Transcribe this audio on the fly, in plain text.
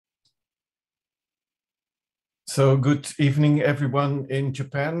So good evening, everyone in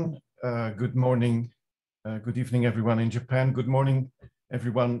Japan. Good morning, good evening, everyone in Japan. Good morning,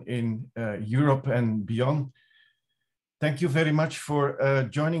 everyone in Europe and beyond. Thank you very much for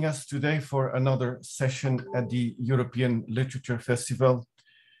joining us today for another session at the European Literature Festival.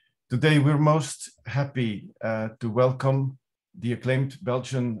 Today, we're most happy to welcome the acclaimed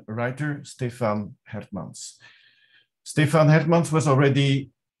Belgian writer, Stefan Hertmans. Stefan Hertmans was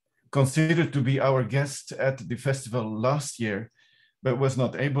already considered to be our guest at the festival last year, but was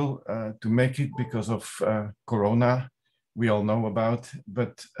not able to make it because of Corona, we all know about.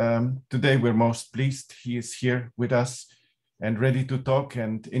 But today we're most pleased he is here with us and ready to talk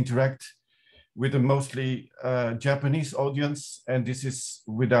and interact with a mostly Japanese audience. And this is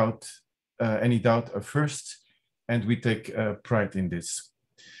without any doubt a first, and we take pride in this.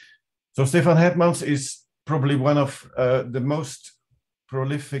 So Stefan Hertmans is probably one of the most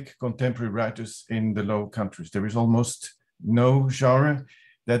prolific contemporary writers in the Low Countries. There is almost no genre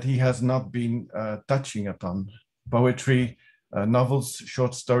that he has not been touching upon. Poetry, novels,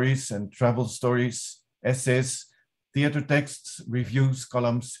 short stories and travel stories, essays, theater texts, reviews,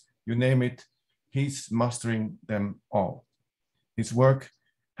 columns, you name it, he's mastering them all. His work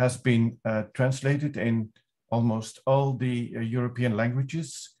has been translated in almost all the European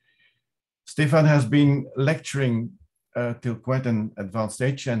languages. Stefan has been lecturing till quite an advanced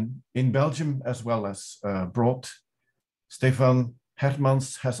age, and in Belgium as well as abroad. Stefan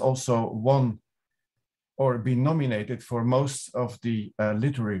Hertmans has also won or been nominated for most of the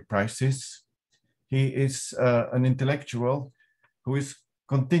literary prizes. He is an intellectual who is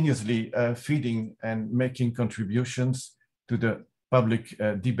continuously feeding and making contributions to the public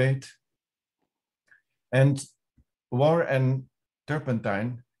debate. And War and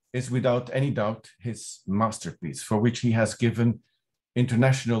Turpentine is without any doubt his masterpiece, for which he has given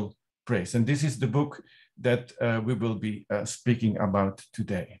international praise. And this is the book that we will be speaking about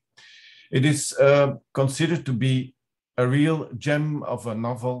today. It is considered to be a real gem of a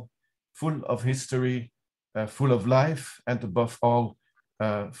novel, full of history, full of life, and above all,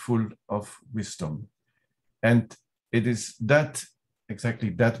 full of wisdom. And it is that,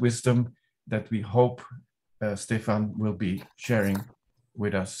 exactly that wisdom, that we hope Stefan will be sharing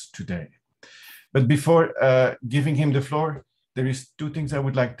with us today. But before giving him the floor, there is two things I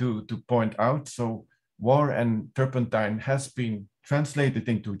would like to point out. So War and Turpentine has been translated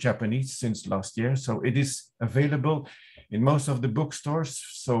into Japanese since last year. So it is available in most of the bookstores.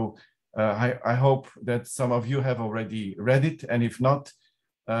 So I hope that some of you have already read it. And if not,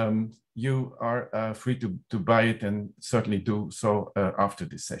 you are free to buy it, and certainly do so after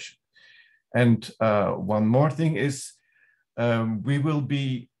this session. And one more thing is, we will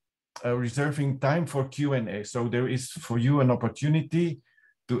be reserving time for Q&A. So there is for you an opportunity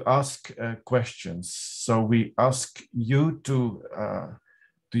to ask questions. So we ask you to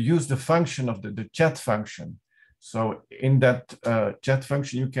use the function of the chat function. So in that chat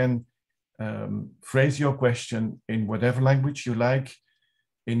function, you can phrase your question in whatever language you like,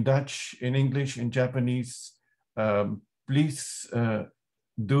 in Dutch, in English, in Japanese. Please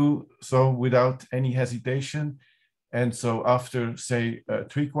do so without any hesitation. And so after, say,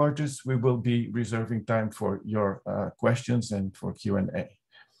 3/4, we will be reserving time for your questions and for Q&A.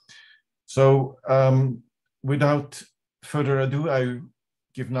 So without further ado, I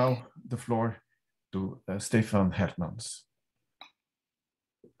give now the floor to Stefan Hertmans.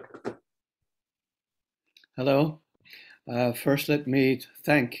 Hello. First, let me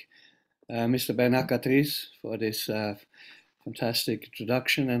thank Mr. Bernacatris for this fantastic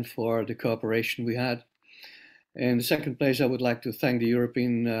introduction and for the cooperation we had. In the second place, I would like to thank the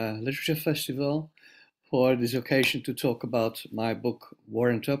European Literature Festival for this occasion to talk about my book, War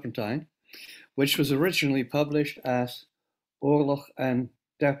and Turpentine, which was originally published as Oorlog en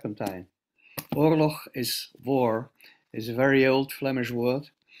Turpentine. Oorlog is war, is a very old Flemish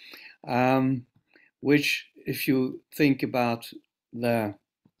word, which, if you think about the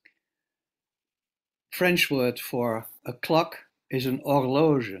French word for a clock, is an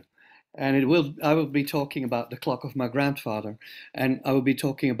horloge. And I will be talking about the clock of my grandfather, and I will be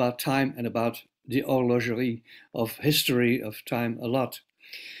talking about time and about the horlogerie of history of time a lot.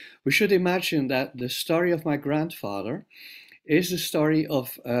 We should imagine that the story of my grandfather is the story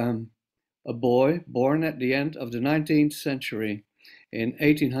of a boy born at the end of the 19th century in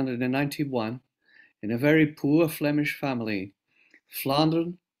 1891 in a very poor Flemish family.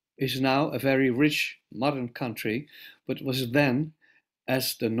 Flanders is now a very rich modern country, but was then,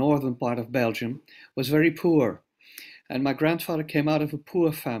 as the northern part of Belgium, was very poor. And my grandfather came out of a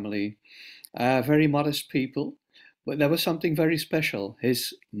poor family, very modest people, but there was something very special.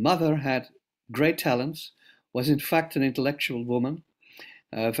 His mother had great talents, was in fact an intellectual woman,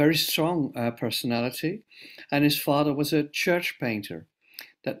 a very strong personality, and his father was a church painter.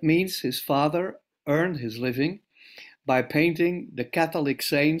 That means his father earned his living by painting the Catholic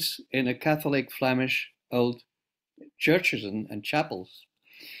saints in a Catholic Flemish old churches and chapels.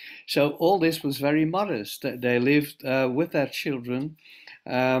 So all this was very modest. They lived with their children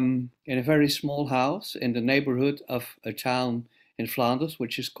in a very small house in the neighborhood of a town in Flanders,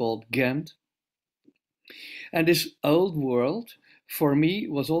 which is called Ghent. And this old world, for me,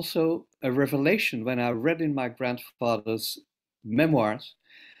 was also a revelation when I read in my grandfather's memoirs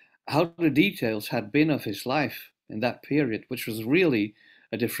how the details had been of his life in that period, which was really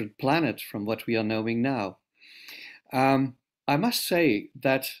a different planet from what we are knowing now. I must say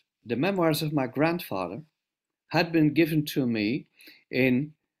that the memoirs of my grandfather had been given to me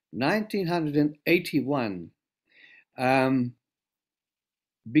in 1981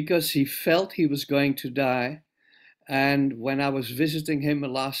 because he felt he was going to die. And when I was visiting him the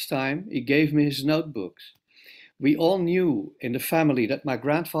last time, he gave me his notebooks. We all knew in the family that my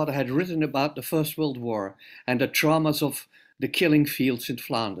grandfather had written about the First World War and the traumas of the killing fields in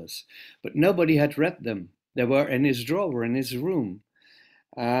Flanders, but nobody had read them. They were in his drawer in his room.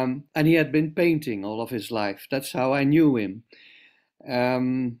 And he had been painting all of his life. That's how I knew him.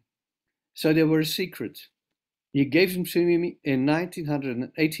 So they were a secret. He gave them to me in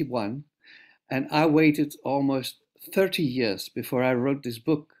 1981, and I waited almost 30 years before I wrote this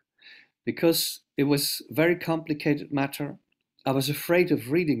book, because it was a very complicated matter. I was afraid of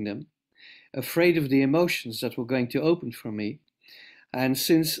reading them, afraid of the emotions that were going to open for me. And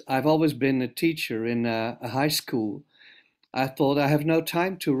since I've always been a teacher in a high school, I thought I have no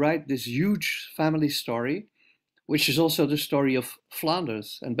time to write this huge family story, which is also the story of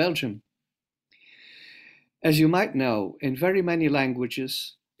Flanders and Belgium. As you might know, in very many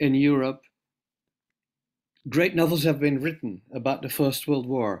languages in Europe, great novels have been written about the First World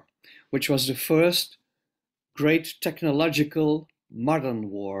War, which was the first great technological modern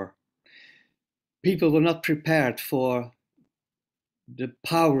war. People were not prepared for the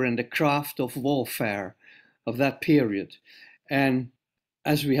power and the craft of warfare of that period. And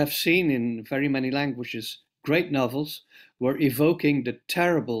as we have seen in very many languages, great novels were evoking the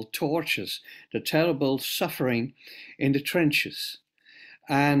terrible tortures, the terrible suffering in the trenches.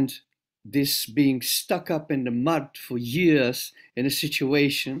 And this being stuck up in the mud for years in a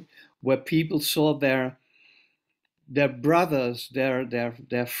situation where people saw their brothers,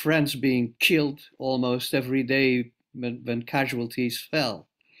 their friends being killed almost every day when casualties fell.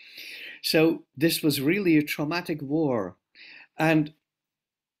 So this was really a traumatic war. And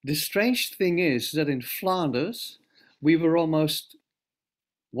the strange thing is that in Flanders, we were almost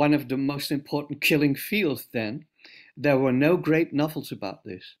one of the most important killing fields then. There were no great novels about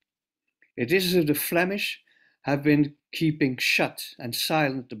this. It is as if the Flemish have been keeping shut and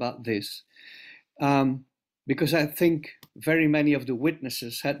silent about this, because I think very many of the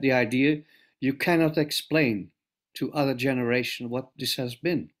witnesses had the idea you cannot explain to other generation what this has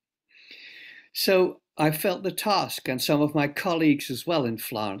been. So I felt the task, and some of my colleagues as well in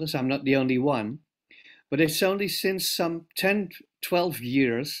Flanders, I'm not the only one, but it's only since some 10, 12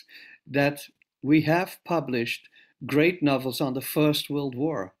 years that we have published great novels on the First World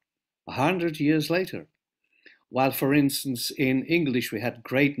War, 100 years later. While, for instance, in English we had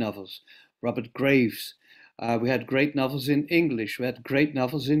great novels, Robert Graves, we had great novels in English, we had great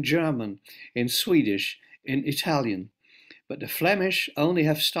novels in German, in Swedish, in Italian. But the Flemish only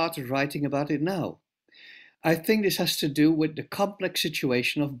have started writing about it now. I think this has to do with the complex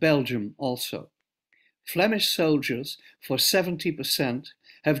situation of Belgium also. Flemish soldiers, for 70%,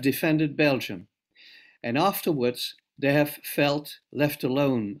 have defended Belgium. And afterwards, they have felt left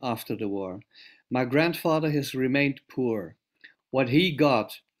alone after the war. My grandfather has remained poor. What he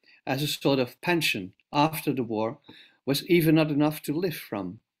got as a sort of pension after the war was even not enough to live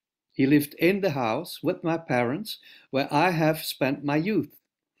from. He lived in the house with my parents, where I have spent my youth.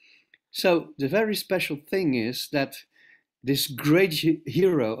 So the very special thing is that this great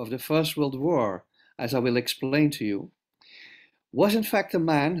hero of the First World War, as I will explain to you, was in fact a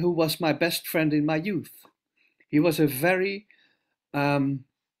man who was my best friend in my youth. He was a very a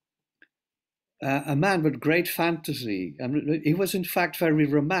man with great fantasy. He was in fact very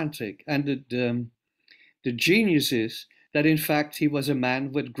romantic, and the genius is that in fact he was a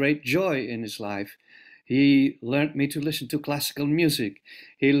man with great joy in his life. He learned me to listen to classical music.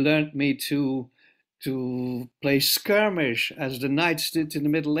 He learned me to play skirmish as the knights did in the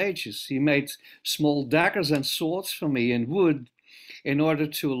Middle Ages. He made small daggers and swords for me in wood in order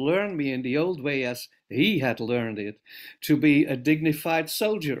to learn me in the old way as he had learned it, to be a dignified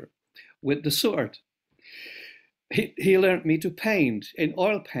soldier with the sword. he learned me to paint in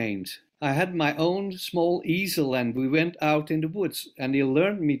oil paint. I had my own small easel and we went out in the woods, and he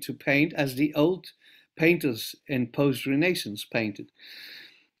learned me to paint as the old painters in post-Renaissance painted.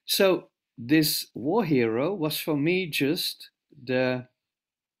 So this war hero was for me just the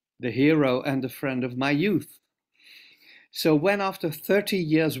hero and the friend of my youth. So when after 30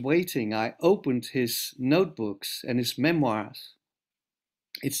 years waiting, I opened his notebooks and his memoirs,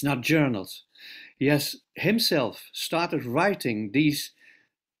 it's not journals, he has himself started writing these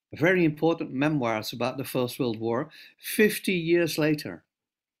very important memoirs about the First World War 50 years later.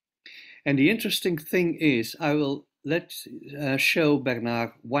 And the interesting thing is, I will show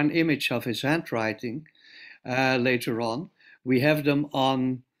Bernard one image of his handwriting later on. We have them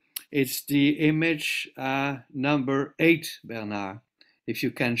on, it's the image number 8, Bernard, if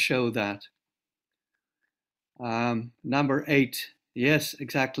you can show that. Number 8, yes,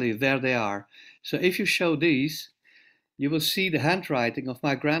 exactly, there they are. So if you show these, you will see the handwriting of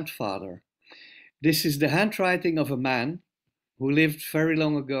my grandfather. This is the handwriting of a man who lived very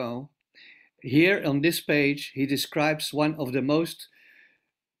long ago. Here on this page, he describes one of the most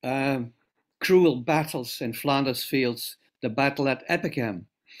cruel battles in Flanders Fields, the battle at Eppingham.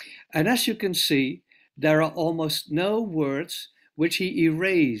 And as you can see, there are almost no words which he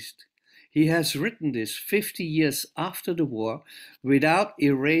erased. He has written this 50 years after the war without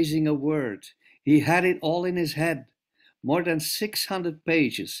erasing a word. He had it all in his head. More than 600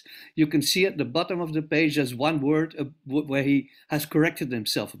 pages. You can see at the bottom of the page there's one word where he has corrected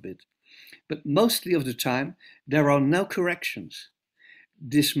himself a bit. But mostly of the time, there are no corrections.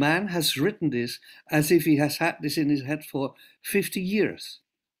 This man has written this as if he has had this in his head for 50 years.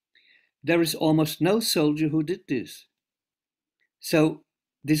 There is almost no soldier who did this. So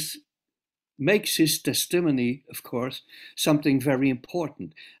this makes his testimony, of course, something very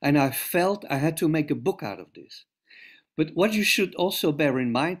important. And I felt I had to make a book out of this. But what you should also bear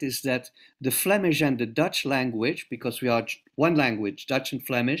in mind is that the Flemish and the Dutch language, because we are one language, Dutch and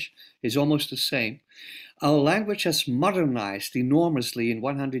Flemish, is almost the same. Our language has modernized enormously in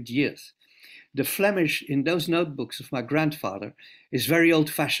 100 years. The Flemish in those notebooks of my grandfather is very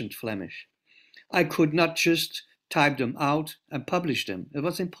old-fashioned Flemish. I could not just type them out and publish them. It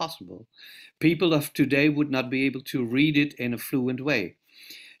was impossible. People of today would not be able to read it in a fluent way.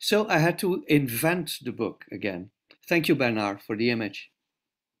 So I had to invent the book again. Thank you, Bernard, for the image.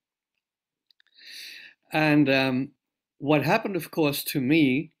 And what happened, of course, to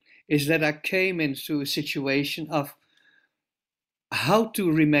me is that I came into a situation of how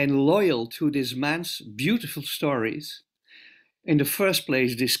to remain loyal to this man's beautiful stories. In the first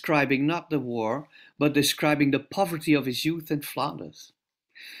place, describing not the war, but describing the poverty of his youth in Flanders.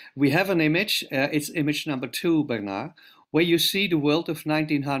 We have an image, it's image number 2, Bernard, where you see the world of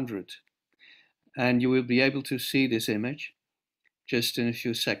 1900. And you will be able to see this image just in a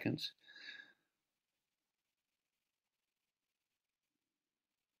few seconds.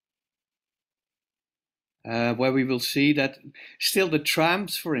 Where we will see that still the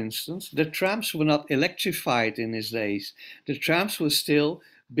trams, for instance, the trams were not electrified in his days. The trams were still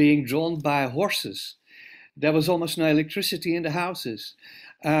being drawn by horses. There was almost no electricity in the houses.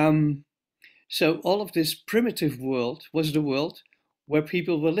 So all of this primitive world was the world where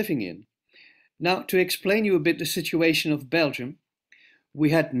people were living in. Now, to explain you a bit the situation of Belgium,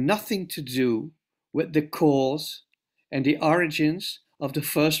 we had nothing to do with the cause and the origins of the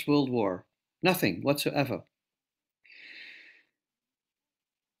First World War. Nothing whatsoever.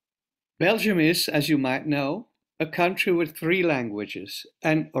 Belgium is, as you might know, a country with 3 languages,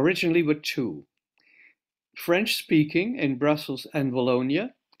 and originally with 2. French-speaking in Brussels and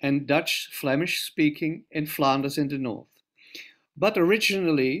Wallonia, and Dutch Flemish-speaking in Flanders in the north. But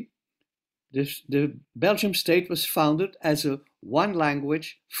originally, the Belgium state was founded as a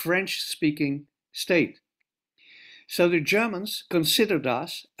one-language French-speaking state. So the Germans considered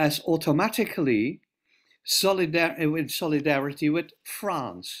us as automatically in solidarity with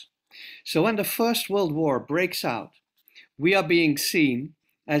France. So when the First World War breaks out, we are being seen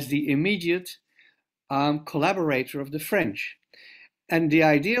as the immediate collaborator of the French. And the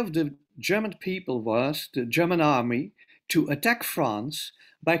idea of the German people was, the German army, to attack France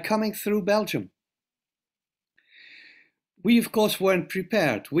by coming through Belgium. We, of course, weren't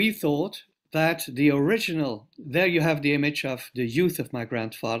prepared. We thought that the original, there you have the image of the youth of my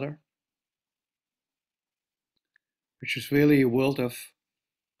grandfather, which is really a world of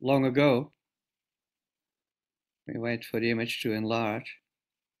long ago. Let me wait for the image to enlarge,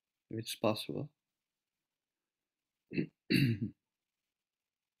 if it's possible.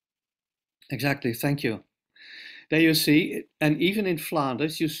 Exactly, thank you. There you see, and even in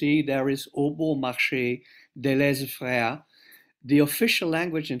Flanders, you see there is Au Bon Marché, des les frères, the official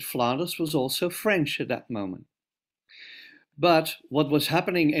language in Flanders was also French at that moment. But what was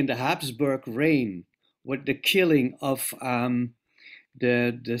happening in the Habsburg reign with the killing of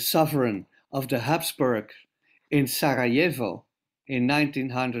the sovereign of the Habsburg in Sarajevo in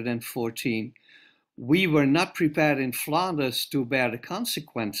 1914, we were not prepared in Flanders to bear the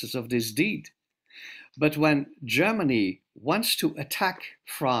consequences of this deed. But when Germany wants to attack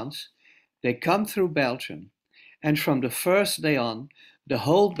France, they come through Belgium. And from the first day on, the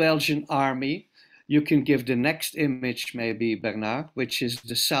whole Belgian army, you can give the next image maybe, Bernard, which is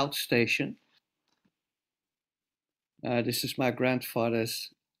the South Station. This is my grandfather's,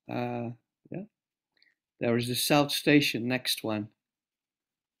 yeah. There is the South Station, next one.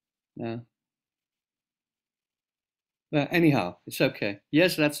 Anyhow, it's okay.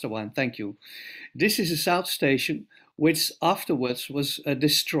 Yes, that's the one, thank you. This is the South Station, which afterwards was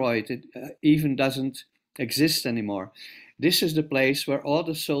destroyed. It even doesn't exist anymore. This is the place where all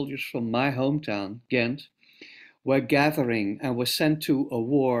the soldiers from my hometown, Ghent, were gathering and were sent to a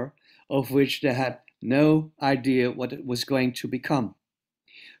war of which they had no idea what it was going to become.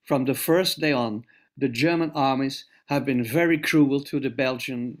 From the first day on, the German armies have been very cruel to the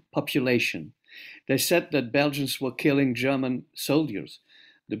Belgian population. They said that Belgians were killing German soldiers.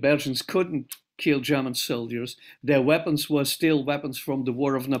 The Belgians couldn't kill German soldiers. Their weapons were still weapons from the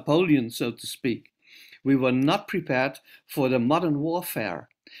War of Napoleon, so to speak. We were not prepared for the modern warfare.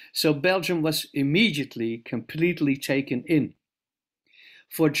 So Belgium was immediately completely taken in.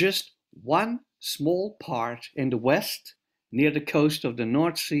 For just one small part in the west, near the coast of the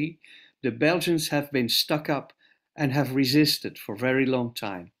North Sea, the Belgians have been stuck up and have resisted for a very long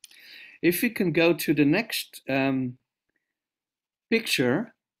time. If we can go to the next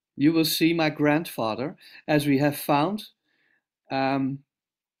picture, you will see my grandfather, as we have found,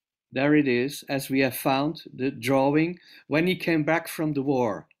 there it is, as we have found the drawing when he came back from the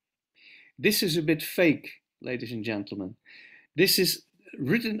war. This is a bit fake, ladies and gentlemen. This is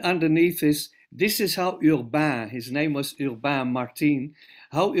written underneath this is how Urbain, his name was Urbain Martin,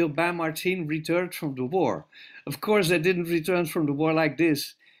 how Urbain Martin returned from the war. Of course, they didn't return from the war like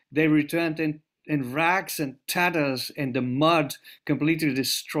this. They returned in rags and tatters, in the mud, completely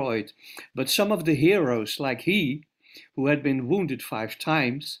destroyed. But some of the heroes, like he, who had been wounded 5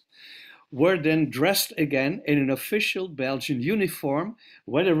 times, were then dressed again in an official Belgian uniform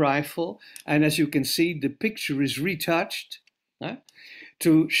with a rifle. And as you can see, the picture is retouched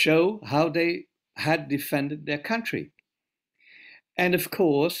to show how they had defended their country. And of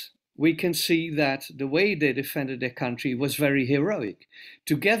course, we can see that the way they defended their country was very heroic.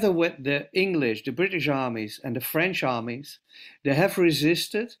 Together with the English, the British armies, and the French armies, they have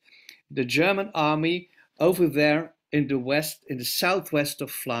resisted the German army over there in the west, in the southwest of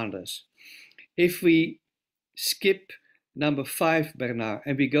Flanders. If we skip number 5, Bernard,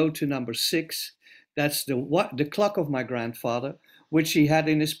 and we go to number 6, that's the clock of my grandfather, which he had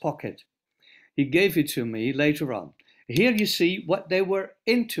in his pocket. He gave it to me later on. Here you see what they were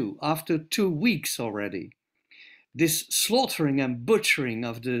into after 2 weeks already. This slaughtering and butchering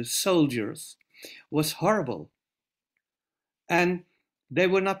of the soldiers was horrible. And they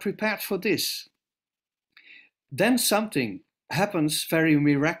were not prepared for this. Then something happens very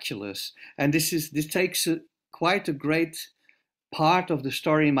miraculous. And this takes quite a great part of the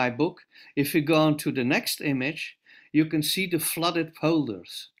story in my book. If you go on to the next image, you can see the flooded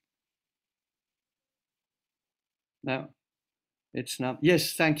polders. No, it's not.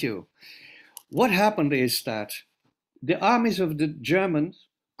 Yes, thank you. What happened is that the armies of the Germans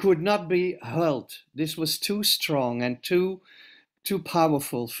could not be held. This was too strong and too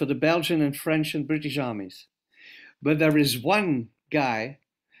powerful for the Belgian and French and British armies. But there is one guy,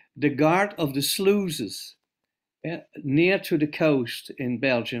 the guard of the sluices near to the coast in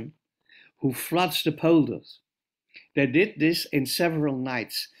Belgium, who floods the polders. They did this in several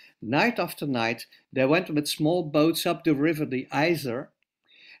nights. Night after night, they went with small boats up the river, the Iser,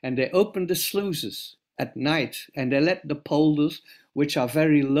 and they opened the sluices at night, and they let the polders, which are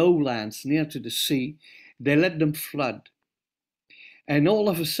very low lands near to the sea, they let them flood. And all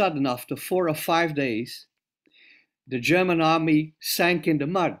of a sudden, after 4 or 5 days, the German army sank in the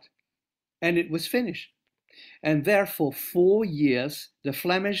mud, and it was finished. And there for 4 years, the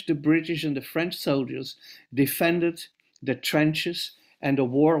Flemish, the British, and the French soldiers defended the trenches and the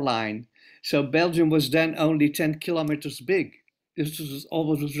war line. So Belgium was then only 10 kilometers big. This was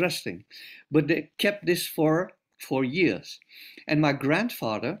always resting. But they kept this for 4 years. And my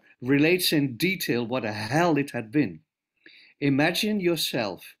grandfather relates in detail what a hell it had been. Imagine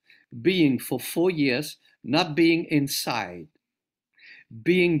yourself being for 4 years not being inside,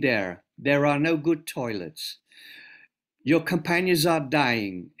 being there. There are no good toilets. Your companions are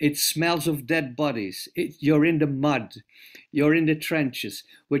dying. It smells of dead bodies. You're in the mud. You're in the trenches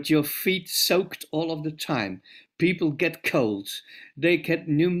with your feet soaked all of the time. People get colds. They get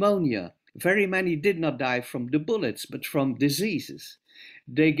pneumonia. Very many did not die from the bullets, but from diseases.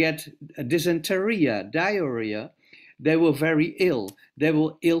 They get dysentery, diarrhea. They were very ill. They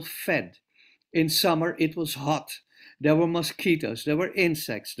were ill-fed. In summer, it was hot. There were mosquitoes. There were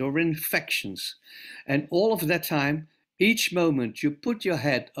insects. There were infections. And all of that time, each moment you put your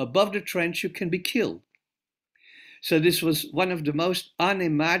head above the trench, you can be killed. So this was one of the most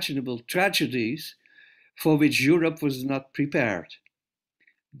unimaginable tragedies for which Europe was not prepared.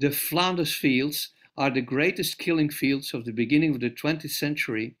 The Flanders Fields are the greatest killing fields of the beginning of the 20th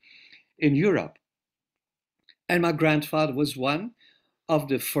century in Europe. And my grandfather was one of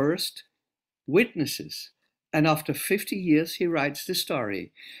the first witnesses. And after 50 years, he writes the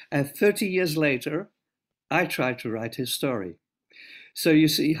story. And 30 years later, I tried to write his story. So you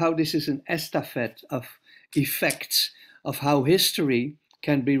see how this is an estafette of effects of how history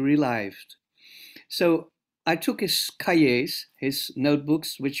can be relived. So I took his cahiers, his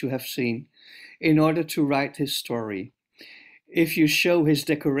notebooks, which you have seen, in order to write his story. If you show his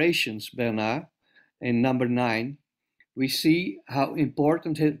decorations, Bernard, in number 9, we see how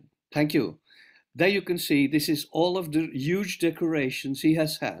important thank you. There you can see this is all of the huge decorations he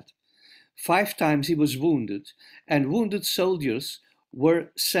has had. 5 times he was wounded, and wounded soldiers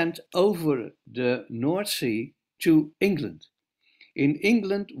were sent over the North Sea to England. In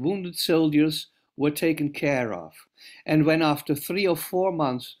England, wounded soldiers were taken care of. And when after 3 or 4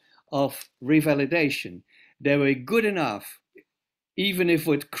 months of revalidation, they were good enough, even if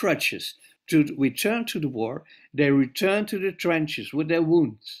with crutches, to return to the war, they returned to the trenches with their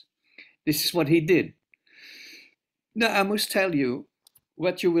wounds. This is what he did. Now, I must tell you,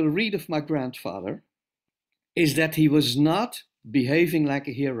 what you will read of my grandfather is that he was not behaving like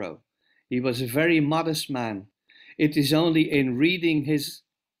a hero. He was a very modest man. It is only in reading his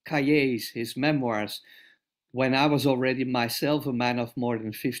cahiers, his memoirs, when I was already myself a man of more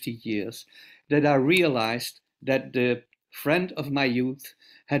than 50 years, that I realized that the friend of my youth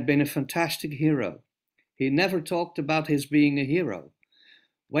had been a fantastic hero. He never talked about his being a hero.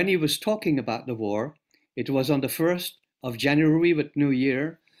 When he was talking about the war, it was on the 1st of January with New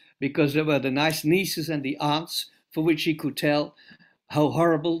Year, because there were the nice nieces and the aunts for which he could tell how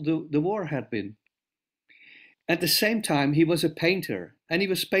horrible the war had been. At the same time, he was a painter, and he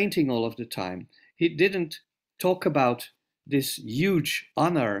was painting all of the time. He didn't talk about this huge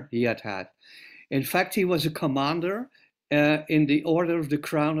honor he had had. In fact, he was a commander in the Order of the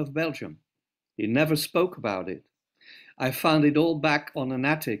Crown of Belgium. He never spoke about it. I found it all back on an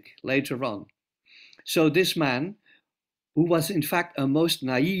attic later on. So this man, who was in fact a most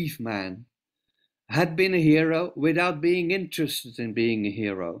naive man, had been a hero without being interested in being a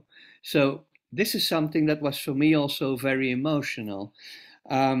hero. So this is something that was for me also very emotional.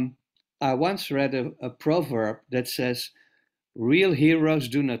 I once read a proverb that says, real heroes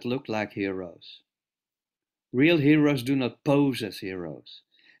do not look like heroes. Real heroes do not pose as heroes.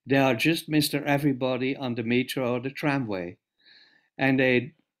 They are just Mr. Everybody on the metro or the tramway. And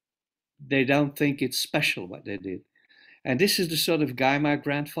they don't think it's special what they did. And this is the sort of guy my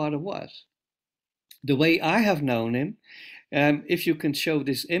grandfather was. The way I have known him, if you can show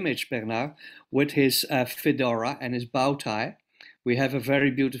this image, Bernard, with his fedora and his bow tie, we have a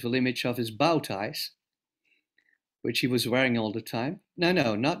very beautiful image of his bow ties, which he was wearing all the time.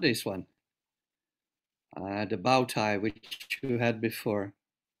 No, not this one. The bow tie, which you had before.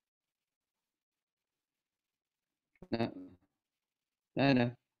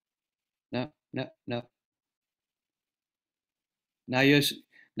 No. Now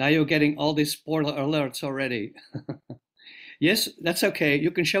you're getting all these spoiler alerts already. Yes, that's okay.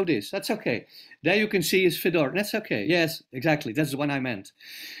 You can show this. That's okay. There you can see his fedora. That's okay. Yes, exactly. That's the one I meant.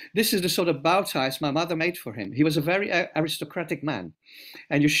 This is the sort of bow ties my mother made for him. He was a very aristocratic man.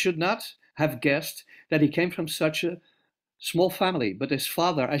 And you should not have guessed that he came from such a small family. But his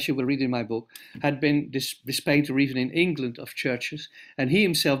father, as you will read in my book, had been this painter even in England of churches. And he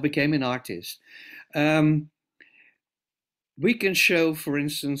himself became an artist. We can show, for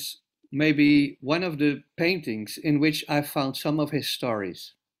instance, maybe one of the paintings in which I found some of his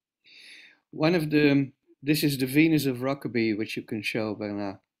stories. This is the Venus of Rokeby, which you can show,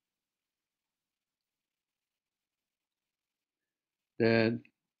 Bernard. The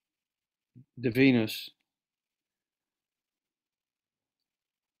Venus.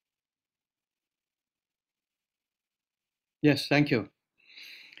 Yes, thank you.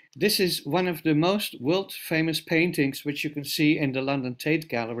 This is one of the most world-famous paintings which you can see in the London Tate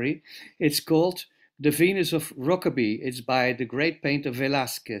Gallery. It's called The Venus of Rokeby. It's by the great painter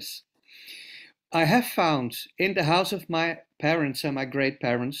Velázquez. I have found in the house of my parents and my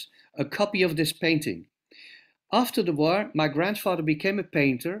great-parents a copy of this painting. After the war, my grandfather became a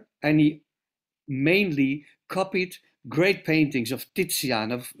painter, and he mainly copied great paintings of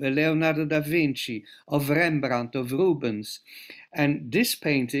Titian, of Leonardo da Vinci, of Rembrandt, of Rubens. And this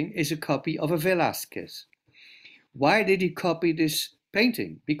painting is a copy of a Velázquez. Why did he copy this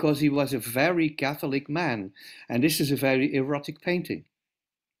painting? Because he was a very Catholic man, and this is a very erotic painting.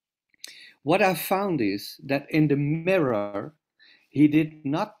 What I found is that in the mirror, he did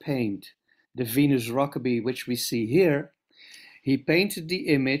not paint the Venus Rokeby, which we see here. He painted the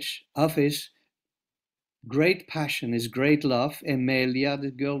image of his great passion, his great love, Emilia,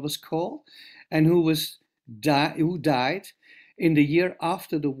 the girl was called, and who died in the year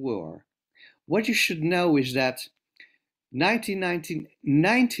after the war. What you should know is that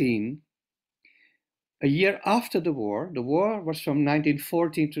 1919, a year after the war was from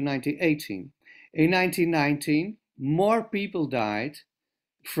 1914 to 1918. In 1919, more people died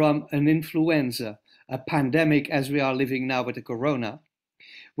from an influenza, a pandemic as we are living now with the corona,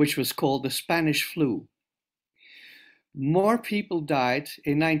 which was called the Spanish flu. More people died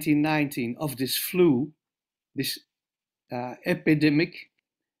in 1919 of this flu, this epidemic,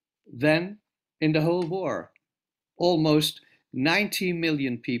 than in the whole war. Almost 90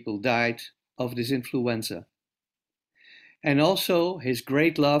 million people died of this influenza. And also his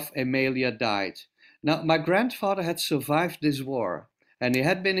great love, Emilia, died. Now, my grandfather had survived this war, and he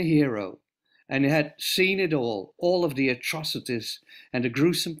had been a hero, and he had seen it all of the atrocities and the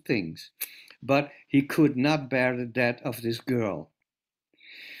gruesome things, but he could not bear the death of this girl.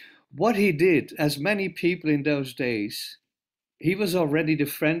 What he did, as many people in those days, he was already the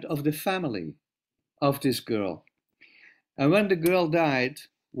friend of the family of this girl. And when the girl died,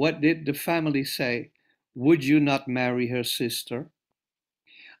 what did the family say? Would you not marry her sister?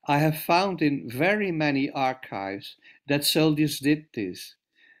 I have found in very many archives that soldiers did this.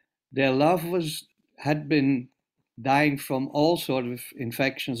 Their love had been dying from all sorts of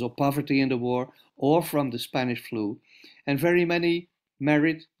infections or poverty in the war, or from the Spanish flu, and very many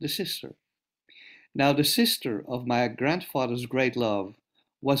married the sister. Now, the sister of my grandfather's great love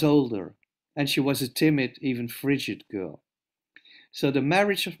was older, and she was a timid, even frigid girl. So the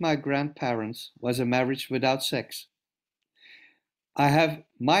marriage of my grandparents was a marriage without sex. I have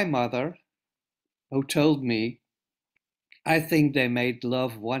my mother who told me, I think they made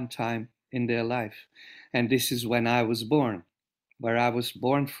love one time in their life, and this is when I was born, where I was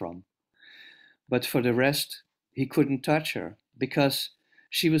born from. But for the rest, he couldn't touch her because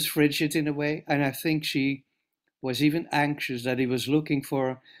she was frigid in a way, and I think she was even anxious that he was looking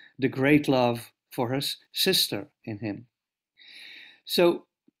for the great love for her sister in him. So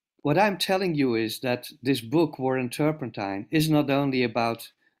what I'm telling you is that this book, War and Turpentine, is not only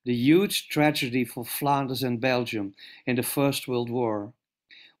about the huge tragedy for Flanders and Belgium in the First World War,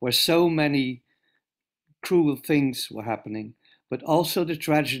 where so many cruel things were happening, but also the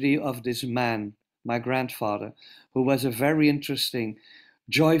tragedy of this man, my grandfather, who was a very interesting,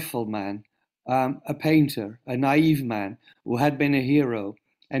 joyful man, a painter, a naive man, who had been a hero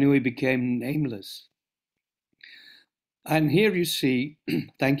and who became nameless. And here you see,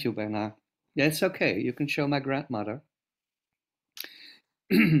 thank you, Bernard. Yeah, it's okay, you can show my grandmother.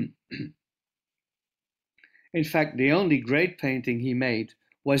 In fact, the only great painting he made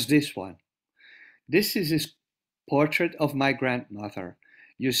was this one. This is his portrait of my grandmother.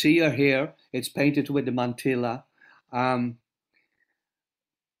 You see her here, it's painted with the mantilla.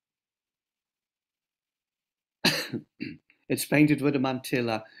 It's painted with a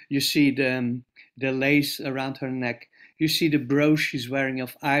mantilla. You see the lace around her neck. You see the brooch she's wearing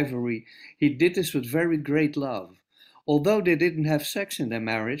of ivory. He did this with very great love. Although they didn't have sex in their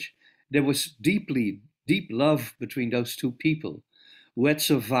marriage, there was deep love between those two people who had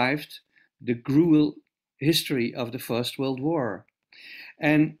survived the cruel history of the First World War.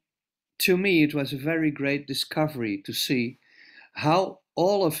 And to me, it was a very great discovery to see how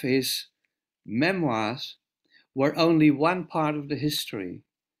all of his memoirs were only one part of the history.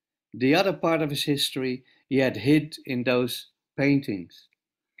 The other part of his history he had hid in those paintings.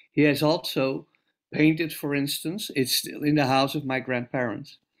 He has also painted, for instance, it's still in the house of my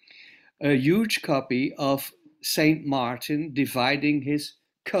grandparents, a huge copy of Saint Martin dividing his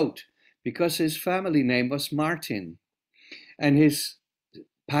coat, because his family name was Martin. And his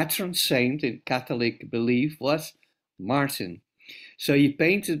patron saint in Catholic belief was Martin. So he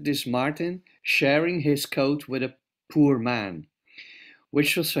painted this Martin sharing his coat with a poor man.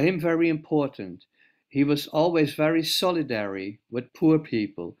 which was for him very important. He was always very solidary with poor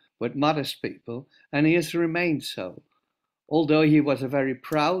people, with modest people, and he has remained so. Although he was a very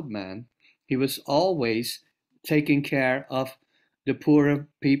proud man, he was always taking care of the poorer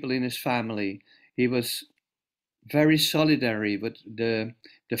people in his family. He was very solidary with the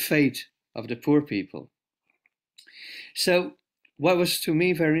fate of the poor people. So what was to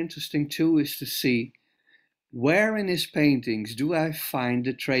me very interesting too is to see where in his paintings do I find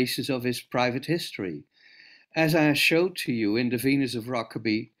the traces of his private history. As I showed to you in the Venus of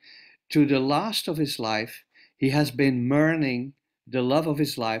Rokeby, to the last of his life, he has been mourning the love of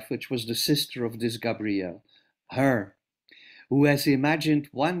his life, which was the sister of this Gabrielle, her, who has imagined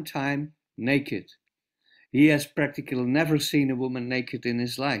one time naked. He has practically never seen a woman naked in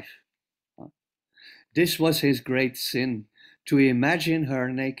his life. This was his great sin, to imagine her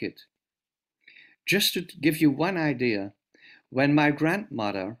naked. Just to give you one idea, when my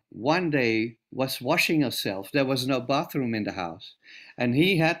grandmother one day was washing herself, there was no bathroom in the house, and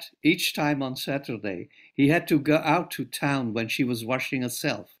he had, each time on Saturday, he had to go out to town when she was washing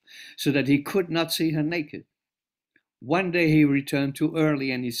herself, so that he could not see her naked. One day he returned too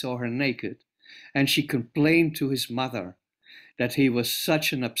early and he saw her naked, and she complained to his mother that he was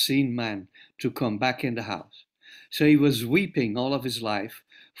such an obscene man to come back in the house. So he was weeping all of his life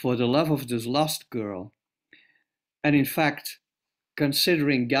for the love of this lost girl. And in fact,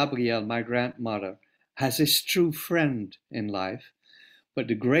 considering Gabrielle, my grandmother, as his true friend in life, but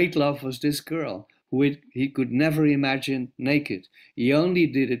the great love was this girl, who he could never imagine naked. He only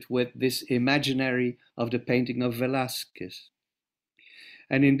did it with this imaginary of the painting of Velázquez.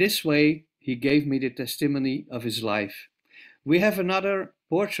 And in this way, he gave me the testimony of his life. We have another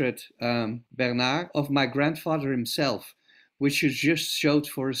portrait, Bernard, of my grandfather himself, which you just showed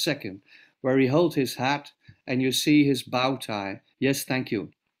for a second, where he holds his hat and you see his bow tie. Yes, thank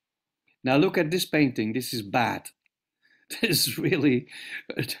you. Now look at this painting. This is bad. This is really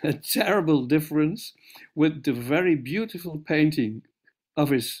a terrible difference with the very beautiful painting of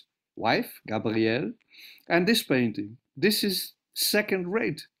his wife, Gabrielle, and this painting. This is second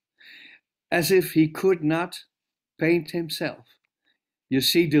rate, as if he could not paint himself. You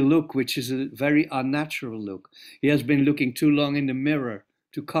see the look, which is a very unnatural look. He has been looking too long in the mirror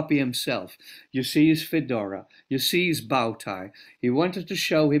to copy himself. You see his fedora, you see his bow tie. He wanted to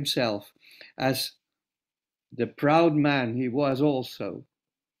show himself as the proud man he was also.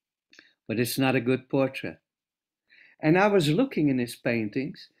 But it's not a good portrait. And I was looking in his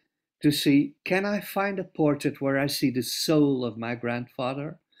paintings to see, can I find a portrait where I see the soul of my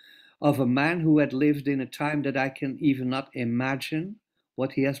grandfather, of a man who had lived in a time that I can even not imagine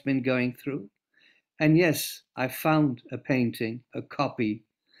what he has been going through? And yes, I found a painting, a copy,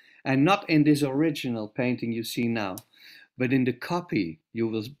 and not in this original painting you see now, but in the copy you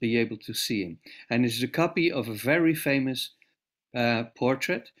will be able to see him. And it's a copy of a very famous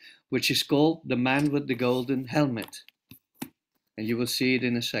portrait, which is called The Man with the Golden Helmet. And you will see it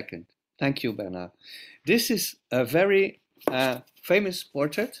in a second. Thank you, Bernard. This is a very famous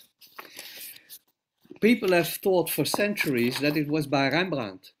portrait. People have thought for centuries that it was by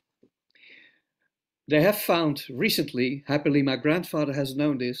Rembrandt. They have found recently, happily my grandfather has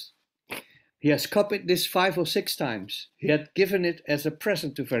known this, he has copied this 5 or 6 times. He had given it as a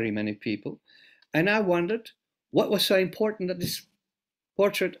present to very many people. And I wondered, what was so important that this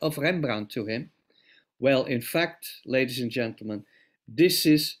portrait of Rembrandt to him? Well, in fact, ladies and gentlemen, this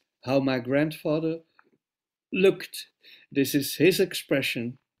is how my grandfather looked. This is his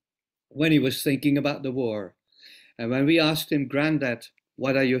expression when he was thinking about the war. And when we asked him, Granddad,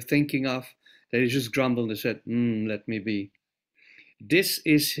 what are you thinking of? They just grumbled and said, let me be. This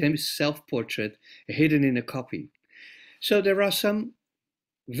is his self-portrait hidden in a copy. So there are some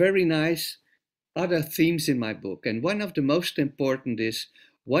very nice other themes in my book. And one of the most important is,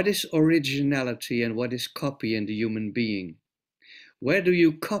 what is originality and what is copy in the human being? Where do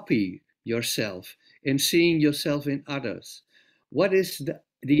you copy yourself in seeing yourself in others? What is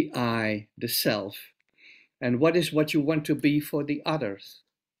the I, the self? And what is what you want to be for the others?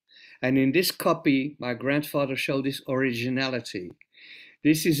 And in this copy, my grandfather showed this originality.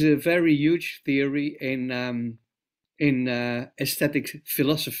 This is a very huge theory in aesthetic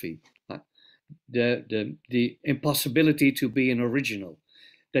philosophy. The impossibility to be an original,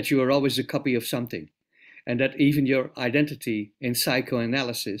 that you are always a copy of something, and that even your identity in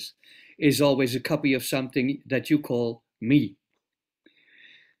psychoanalysis is always a copy of something that you call me.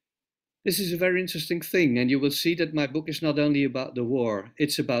 This is a very interesting thing, and you will see that my book is not only about the war,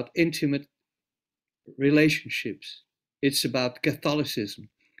 it's about intimate relationships. It's about Catholicism.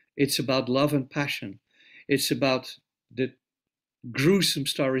 It's about love and passion. It's about the gruesome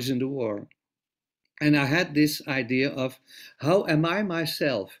stories in the war. And I had this idea of how am I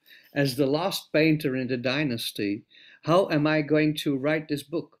myself, as the last painter in the dynasty, how am I going to write this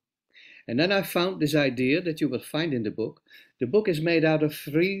book? And then I found this idea that you will find in the book. The book is made out of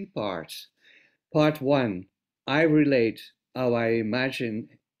 3 parts. Part 1, I relate how I imagine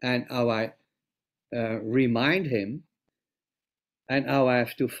and how I remind him, and how I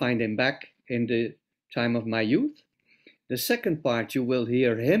have to find him back in the time of my youth. The second part, you will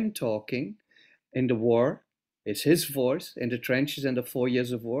hear him talking in the war. It's his voice in the trenches and the 4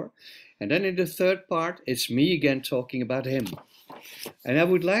 years of war. And then in the third part, it's me again talking about him. And I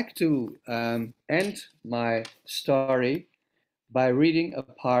would like to end my story by reading a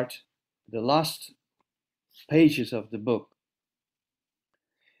part, the last pages of the book.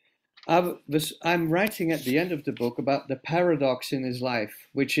 I'm writing at the end of the book about the paradox in his life,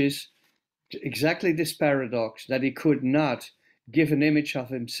 which is exactly this paradox that he could not give an image of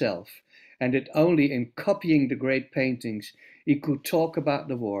himself, and that only in copying the great paintings he could talk about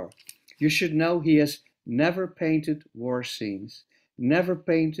the war. You should know he has never painted war scenes, never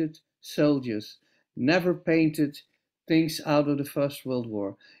painted soldiers, never painted things out of the First World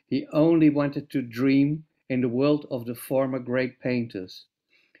War. He only wanted to dream in the world of the former great painters.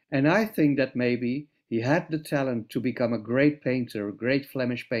 And I think that maybe he had the talent to become a great painter, a great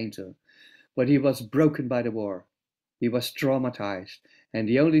Flemish painter, but he was broken by the war. He was traumatized, and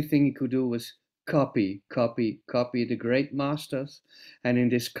the only thing he could do was copy the great masters, and in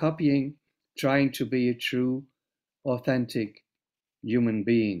this copying, trying to be a true, authentic human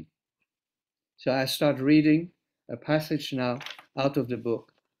being. So I start reading a passage now out of the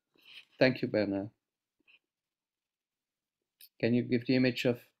book. Thank you, Bernard. Can you give the image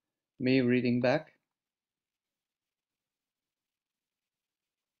of me reading back?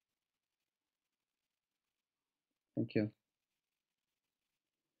 Thank you.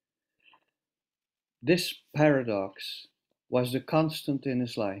 This paradox was the constant in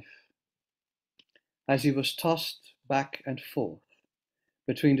his life, as he was tossed back and forth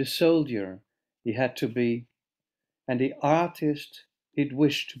between the soldier he had to be and the artist he'd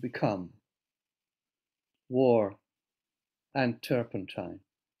wished to become. War and Turpentine.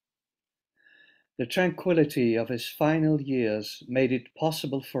 The tranquility of his final years made it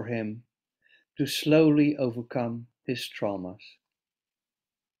possible for him to slowly overcome his traumas.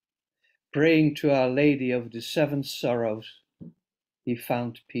 Praying to Our Lady of the Seven Sorrows, he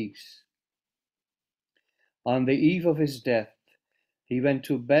found peace. On the eve of his death, he went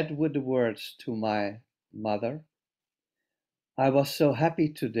to bed with the words to my mother, "I was so happy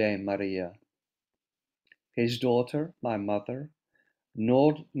today, Maria." His daughter, my mother,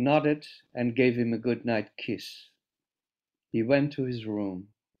 nodded and gave him a good-night kiss. He went to his room.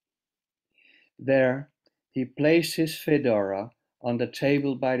 There, he placed his fedora on the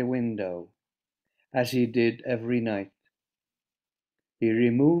table by the window, as he did every night. He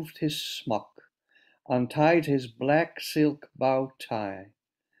removed his smock, untied his black silk bow tie,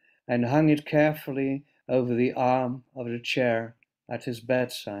 and hung it carefully over the arm of the chair at his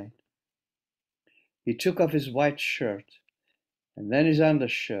bedside. He took off his white shirt and then his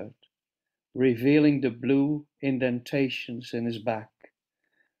undershirt, revealing the blue indentations in his back,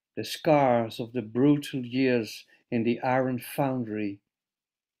 the scars of the brutal years in the iron foundry.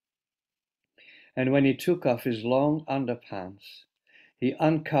 And when he took off his long underpants, he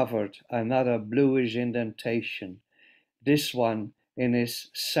uncovered another bluish indentation, this one in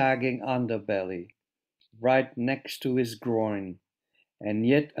his sagging underbelly, right next to his groin, and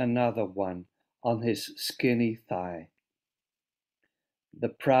yet another one on his skinny thigh. The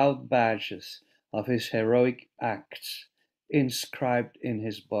proud badges of his heroic acts inscribed in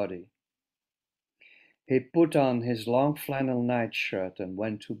his body. He put on his long flannel nightshirt and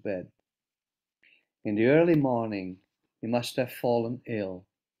went to bed. In the early morning, he must have fallen ill.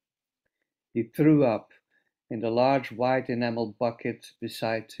 He threw up in the large white enamel bucket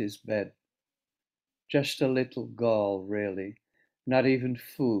beside his bed. Just a little gall, really, not even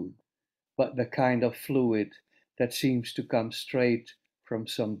food, but the kind of fluid that seems to come straight from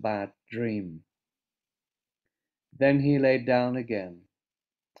some bad dream. Then he lay down again,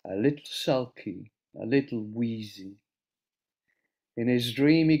 a little sulky, a little wheezy. In his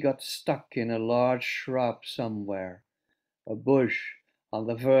dream he got stuck in a large shrub somewhere, a bush on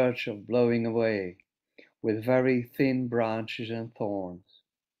the verge of blowing away, with very thin branches and thorns.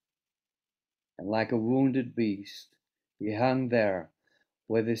 And like a wounded beast, he hung there,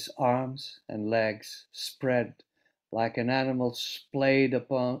 with his arms and legs spread like an animal splayed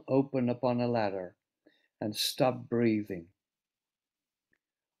open upon a ladder, and stopped breathing.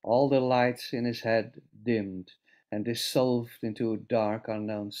 All the lights in his head dimmed, and dissolved into a dark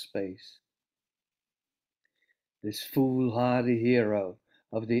unknown space. This foolhardy hero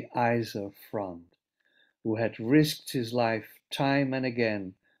of the Yser front, who had risked his life time and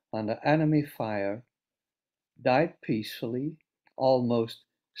again under enemy fire, died peacefully almost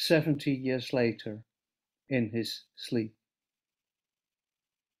 70 years later in his sleep.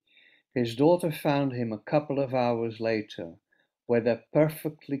 His daughter found him a couple of hours later with a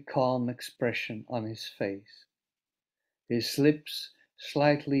perfectly calm expression on his face, his lips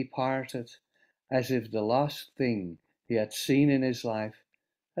slightly parted as if the last thing he had seen in his life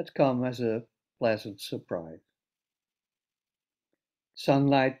had come as a pleasant surprise.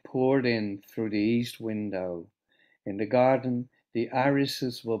 Sunlight poured in through the east window. In the garden, the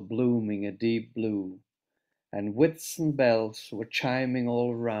irises were blooming a deep blue, and Whitsun bells were chiming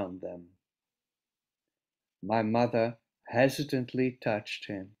all around them. My mother hesitantly touched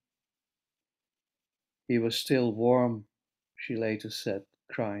him. He was still warm, she later said,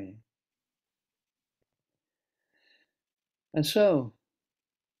 crying. And so,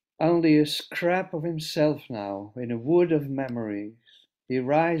 only a scrap of himself now in a wood of memories, he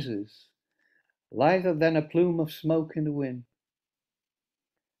rises, lighter than a plume of smoke in the wind,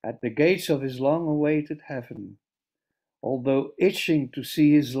 at the gates of his long-awaited heaven, although itching to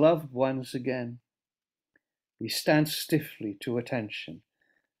see his loved ones again. He stands stiffly to attention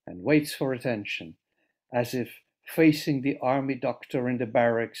and waits for attention, as if facing the army doctor in the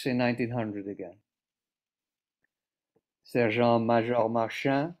barracks in 1900 again. Sergeant Major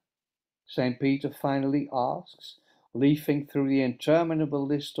Marchand, St. Peter finally asks, leafing through the interminable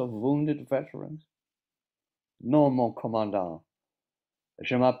list of wounded veterans. Non, mon commandant.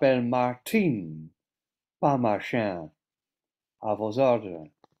 Je m'appelle Martin, pas Marchand. À vos ordres.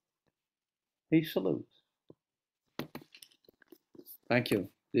 He salutes. Thank you.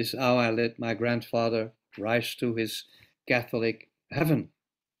 This is how I let my grandfather rise to his Catholic heaven.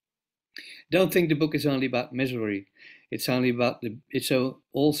 Don't think the book is only about misery. It's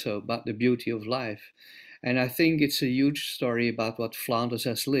also about the beauty of life. And I think it's a huge story about what Flanders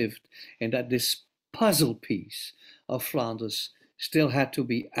has lived, and that this puzzle piece of Flanders still had to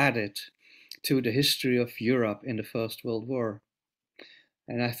be added to the history of Europe in the First World War.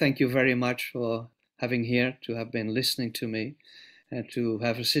 And I thank you very much for having here, to have been listening to me, and to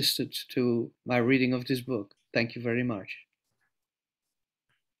have assisted to my reading of this book. Thank you very much.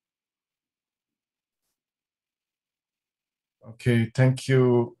 Okay, thank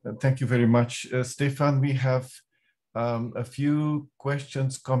you very much, Stefan. We have a few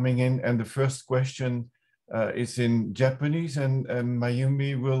questions coming in, and the first question is in Japanese, and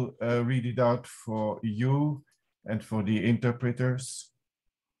Mayumi will read it out for you and for the interpreters.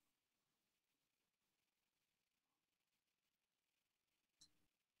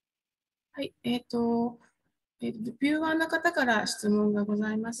 はい、ビューワーの方から質問がご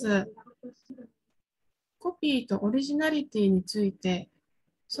ざいます。コピーとオリジナリティについて、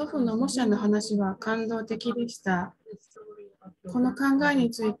祖父の模写の話は感動的でした。この考え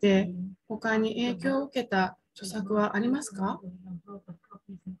について、他に影響を受けた著作はありますか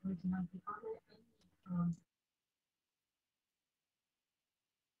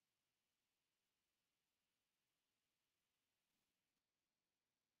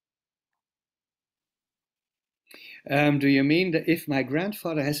Do you mean that if my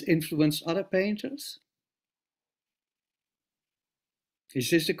grandfather has influenced other painters? Is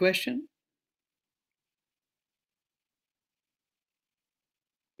this the question?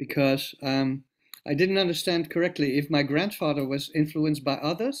 Because I didn't understand correctly if my grandfather was influenced by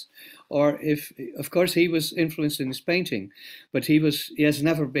others, or if, of course, he was influenced in his painting, but he has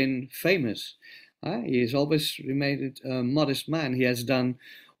never been famous. He has always remained a modest man. He has done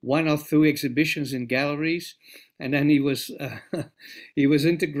 1 or 2 exhibitions in galleries, and then he was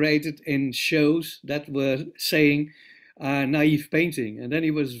integrated in shows that were saying naive painting, and then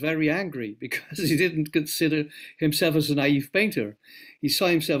he was very angry because he didn't consider himself as a naive painter. He saw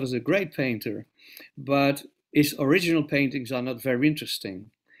himself as a great painter, but his original paintings are not very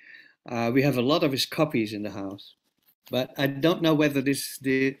interesting. We have a lot of his copies in the house, but I don't know whether this is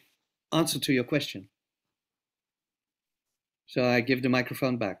the answer to your question. So I give the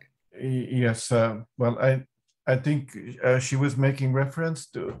microphone back. Yes, well, I think she was making reference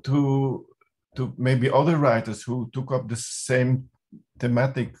to maybe other writers who took up the same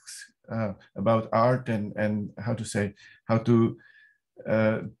thematics about art and how to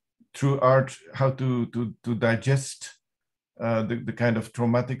through art, how to digest the kind of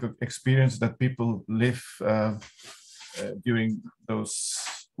traumatic experience that people live during those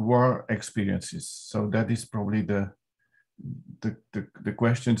war experiences. So that is probably the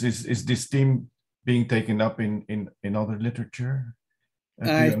questions. Is this theme being taken up in other literature?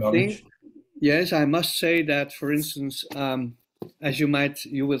 I think, yes, I must say that, for instance, as you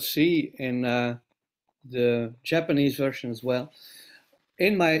will see in the Japanese version as well,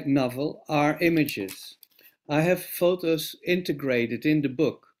 in my novel are images. I have photos integrated in the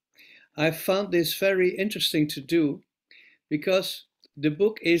book. I found this very interesting to do because the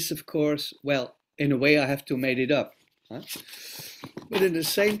book is, of course, well, in a way I have to made it up. Huh? But at the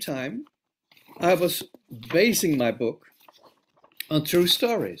same time, I was basing my book on true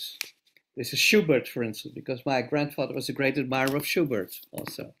stories. This is Schubert, for instance, because my grandfather was a great admirer of Schubert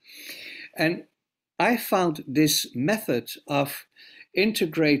also. And I found this method of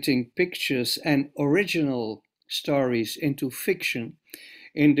integrating pictures and original stories into fiction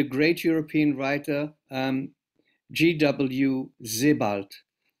in the great European writer G.W. Sebald.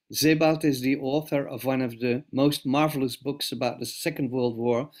 Sebald is the author of one of the most marvelous books about the Second World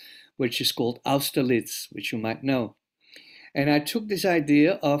War, which is called Austerlitz, which you might know. And I took this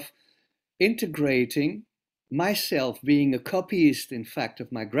idea of integrating myself being a copyist, in fact,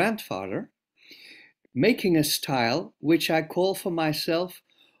 of my grandfather, making a style which I call for myself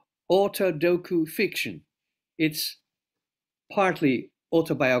autodoku fiction. It's partly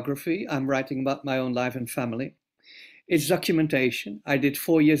autobiography. I'm writing about my own life and family. It's documentation. I did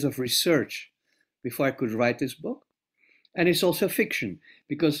 4 years of research before I could write this book. And it's also fiction,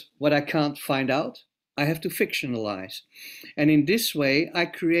 because what I can't find out, I have to fictionalize. And in this way, I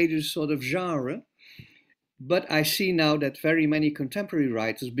created a sort of genre, but I see now that very many contemporary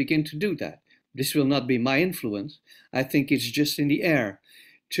writers begin to do that. This will not be my influence. I think it's just in the air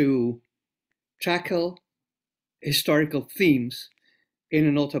to tackle historical themes in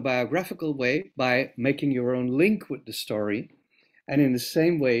an autobiographical way by making your own link with the story, and in the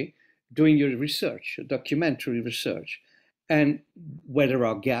same way, doing your research, your documentary research. And where there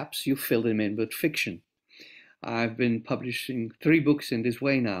are gaps, you fill them in with fiction. I've been publishing 3 books in this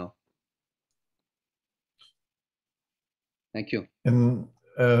way now. Thank you. And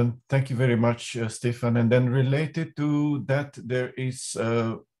thank you very much, Stefan. And then related to that, there is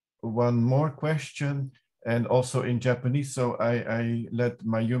one more question, and also in Japanese. So I let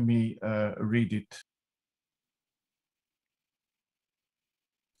Mayumi read it.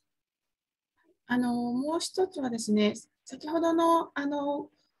 もう一つはですね、先ほどの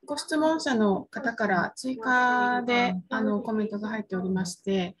ご質問者の方から追加でコメントが入っておりまし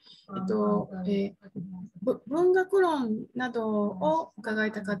て、文学論などを伺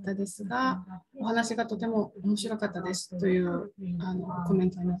いたかったですが、お話がとても面白かったですというコメ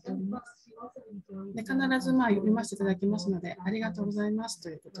ントになっております。で、必ず読みましていただきますので、ありがとうございますと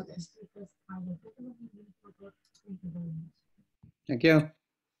いうことです。Thank you.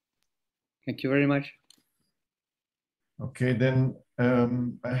 Thank you very much. Okay, then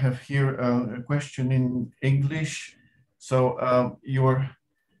I have here a question in English. So you're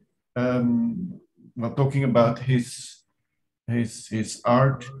talking about his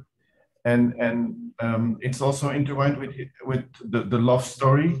art, and it's also intertwined with the love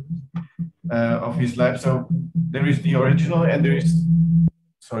story of his life. So there is the original, and there is,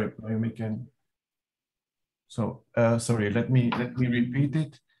 sorry, maybe can. So sorry, let me repeat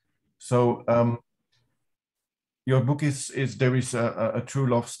it. So your book is there is a true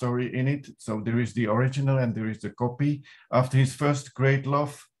love story in it. So there is the original and there is the copy. After his first great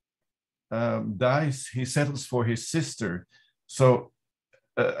love dies, he settles for his sister. So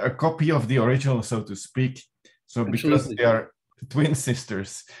a copy of the original, so to speak. So because they are twin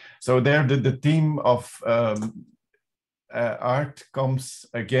sisters. So there the theme of art comes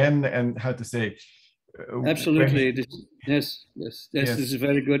again, and how to say. Absolutely. Yes. This is a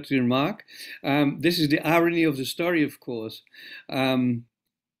very good remark. This is the irony of the story, of course.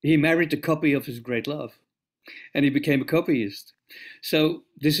 He married a copy of his great love, and he became a copyist. So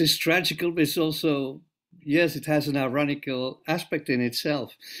this is tragical, but it's also, yes, it has an ironical aspect in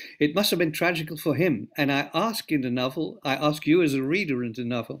itself. It must have been tragical for him. And I ask in the novel, I ask you as a reader in the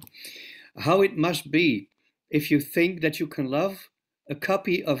novel, how it must be if you think that you can love a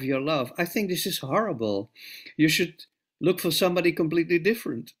copy of your love. I think this is horrible. You should look for somebody completely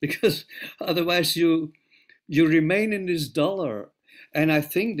different, because otherwise you remain in this dollar. And I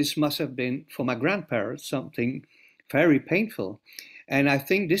think this must have been, for my grandparents, something very painful. And I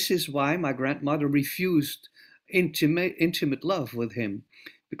think this is why my grandmother refused intimate love with him,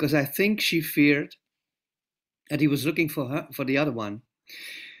 because I think she feared that he was looking for the other one.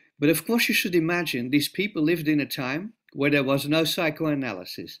 But of course, you should imagine these people lived in a time where there was no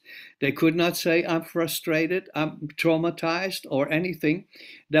psychoanalysis. They could not say, I'm frustrated, I'm traumatized, or anything.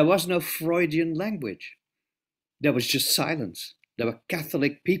 There was no Freudian language. There was just silence. There were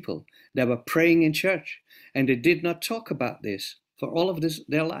Catholic people. They were praying in church, and they did not talk about this for all of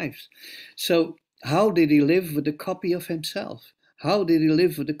their lives. So how did he live with a copy of himself? How did he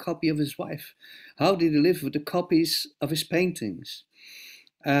live with a copy of his wife? How did he live with the copies of his paintings?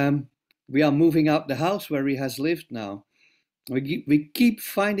 We are moving out the house where he has lived now. We keep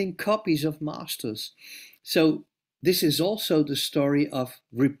finding copies of masters. So this is also the story of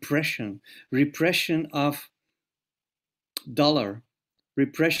repression of dollar,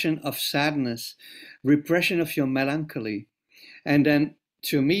 repression of sadness, repression of your melancholy. And then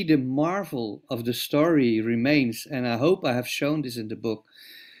to me, the marvel of the story remains, and I hope I have shown this in the book,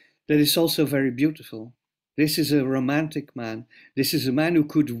 that it's also very beautiful. This is a romantic man. This is a man who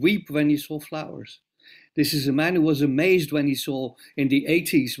could weep when he saw flowers. This is a man who was amazed when he saw, in the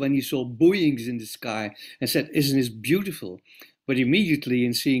 80s, when he saw buoyings in the sky and said, isn't this beautiful? But immediately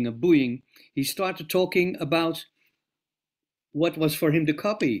in seeing a buoying, he started talking about what was for him the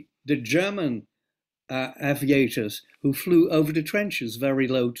copy, the German aviators who flew over the trenches very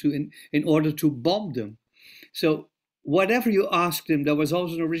low in order to bomb them. So whatever you asked him, there was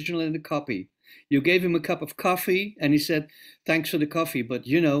always an original in the copy. You gave him a cup of coffee and he said, thanks for the coffee, but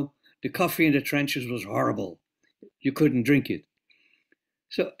you know, the coffee in the trenches was horrible. You couldn't drink it.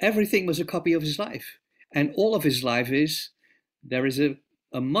 So everything was a copy of his life. And all of his life is, there is a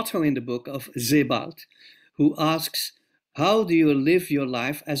motto in the book of Sebald, who asks, how do you live your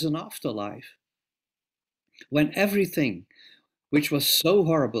life as an afterlife? When everything which was so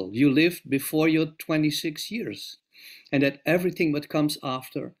horrible, you lived before your 26 years, and that everything that comes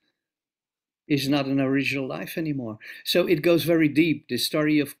after is not an original life anymore. So it goes very deep. The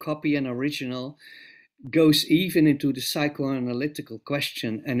story of copy and original goes even into the psychoanalytical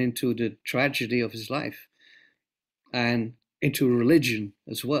question and into the tragedy of his life and into religion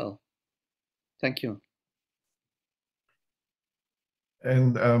as well. Thank you.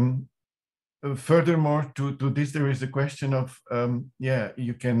 And furthermore to this, there is a question of,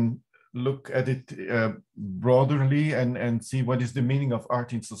 you can look at it broaderly and see what is the meaning of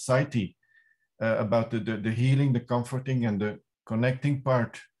art in society, about the healing, the comforting, and the connecting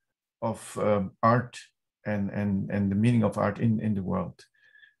part of art and the meaning of art in the world.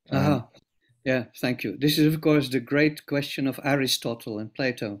 Yeah, thank you. This is, of course, the great question of Aristotle and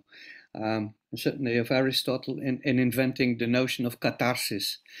Plato, certainly of Aristotle in inventing the notion of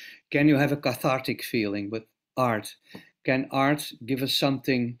catharsis. Can you have a cathartic feeling with art? Can art give us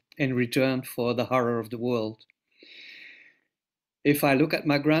something in return for the horror of the world? If I look at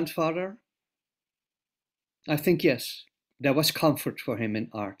my grandfather, I think yes, there was comfort for him in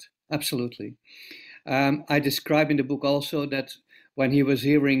art, absolutely. I describe in the book also that when he was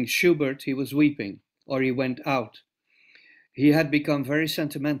hearing Schubert, he was weeping, or he went out. He had become very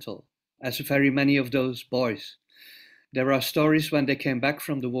sentimental, as very many of those boys. There are stories when they came back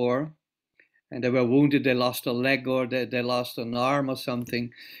from the war, and they were wounded, they lost a leg or they lost an arm or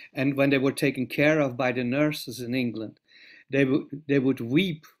something, and when they were taken care of by the nurses in England, they would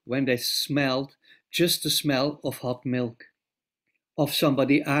weep when they smelled just the smell of hot milk, of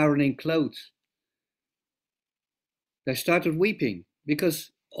somebody ironing clothes. They started weeping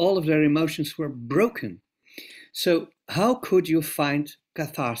because all of their emotions were broken. So how could you find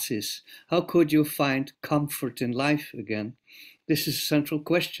catharsis? How could you find comfort in life again? This is a central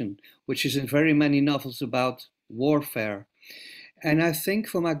question, which is in very many novels about warfare. And I think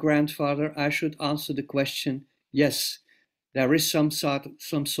for my grandfather, I should answer the question, yes, there is some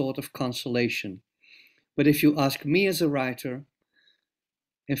sort of consolation. But if you ask me as a writer,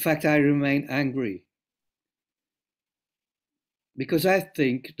 in fact, I remain angry. Because I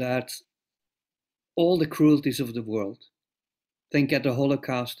think that all the cruelties of the world, think at the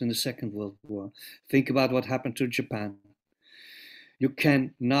Holocaust in the Second World War, think about what happened to Japan. You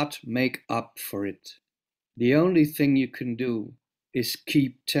cannot make up for it. The only thing you can do is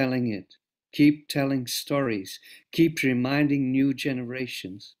keep telling it, keep telling stories, keep reminding new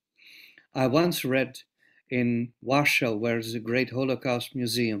generations. I once read in Warsaw, where there's a great Holocaust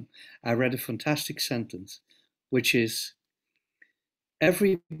museum, I read a fantastic sentence, which is,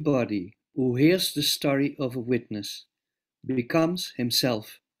 everybody who hears the story of a witness becomes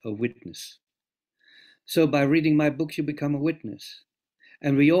himself a witness. So by reading my book, you become a witness.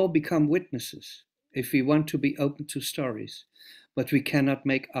 And we all become witnesses if we want to be open to stories, but we cannot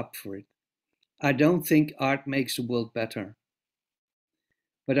make up for it. I don't think art makes the world better,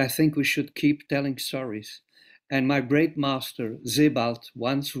 but I think we should keep telling stories. And my great master, Sebald,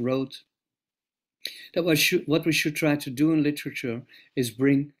 once wrote that what we should try to do in literature is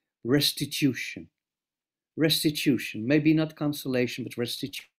bring restitution. Restitution, maybe not consolation, but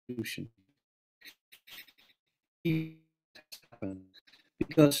restitution. happen,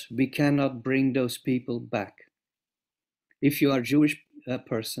 because we cannot bring those people back. If you are a Jewish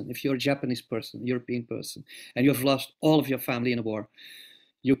person, if you're a Japanese person, European person, and you have lost all of your family in a war,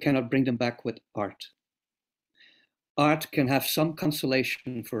 you cannot bring them back with art. Art can have some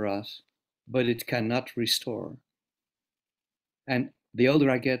consolation for us, but it cannot restore. And the older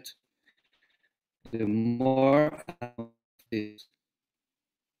I get, the more this.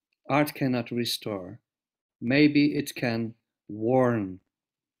 Art cannot restore. Maybe it can warn.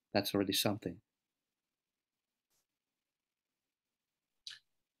 That's already something.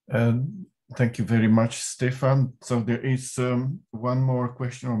 Thank you very much, Stefan. So there is one more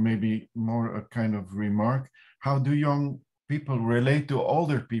question, or maybe more a kind of remark. How do young people relate to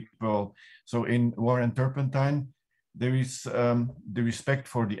older people? So in War and Turpentine, there is the respect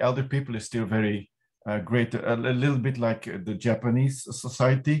for the elder people is still very great, a little bit like the Japanese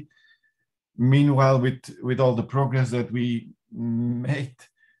society. Meanwhile, with all the progress that we made,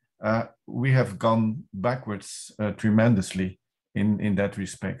 we have gone backwards tremendously in that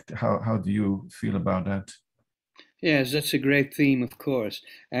respect. How do you feel about that? Yes, that's a great theme, of course.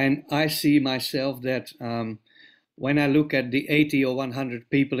 And I see myself that when I look at the 80 or 100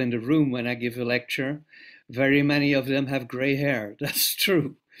 people in the room when I give a lecture, very many of them have gray hair. That's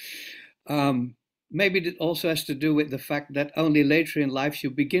true. Maybe it also has to do with the fact that only later in life you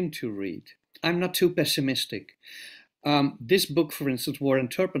begin to read. I'm not too pessimistic. This book, for instance, War and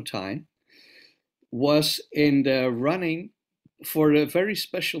Turpentine, was in the running for a very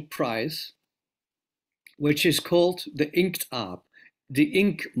special prize, which is called the Inktaap, the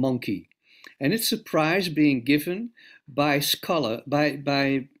ink monkey. And it's a prize being given by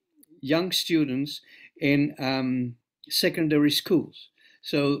young students in secondary schools.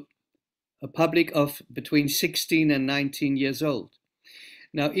 So a public of between 16 and 19 years old.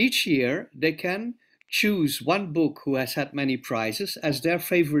 Now, each year they can choose one book who has had many prizes as their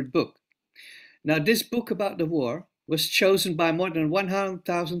favorite book. Now, this book about the war was chosen by more than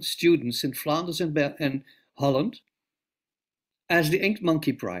 100,000 students in Flanders and Holland as the Ink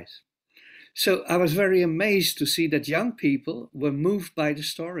Monkey Prize. So I was very amazed to see that young people were moved by the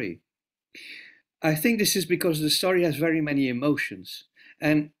story. I think this is because the story has very many emotions.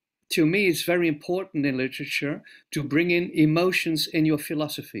 And to me, it's very important in literature to bring in emotions in your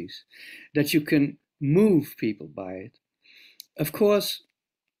philosophies, that you can move people by it. Of course,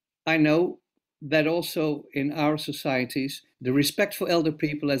 I know that also in our societies, the respect for elder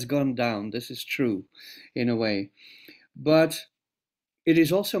people has gone down. This is true in a way. But it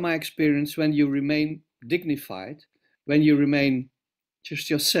is also my experience when you remain dignified, when you remain just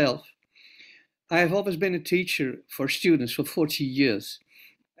yourself. I have always been a teacher for students for 40 years.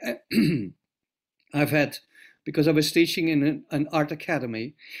 I've had, because I was teaching in an art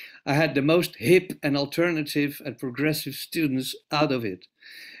academy, I had the most hip and alternative and progressive students out of it.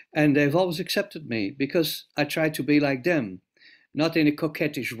 And they've always accepted me because I try to be like them, not in a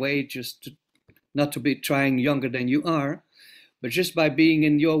coquettish way, not to be trying younger than you are, but just by being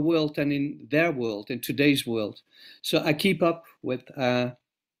in your world and in their world, in today's world. So I keep up with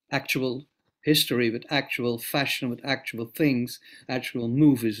actual history, with actual fashion, with actual things, actual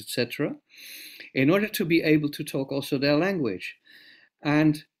movies, etc., in order to be able to talk also their language.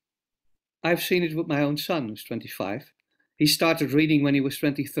 And I've seen it with my own son, who's 25. He started reading when he was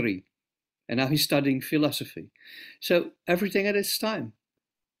 23, and now he's studying philosophy. So everything at its time.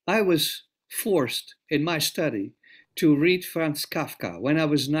 I was forced in my study to read Franz Kafka when I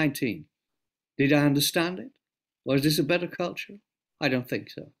was 19. Did I understand it? Was this a better culture? I don't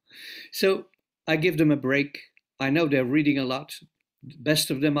think so. So I give them a break. I know they're reading a lot. The best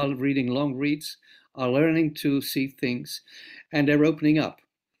of them are reading long reads, are learning to see things, and they're opening up.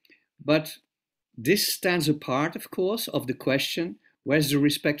 But this stands apart, of course, of the question, where's the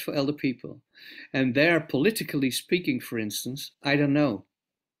respect for elder people? And there, politically speaking, for instance, I don't know.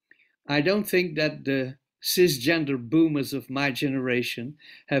 I don't think that the cisgender boomers of my generation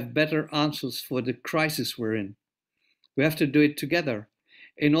have better answers for the crisis we're in. We have to do it together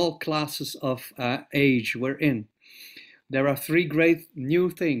in all classes of age we're in. There are three great new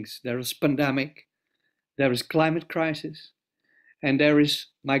things. There is pandemic, there is climate crisis, and there is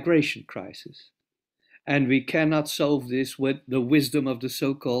migration crisis. And we cannot solve this with the wisdom of the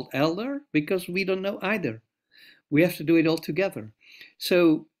so-called elder because we don't know either. We have to do it all together.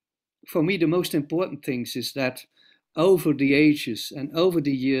 So for me, the most important things is that over the ages and over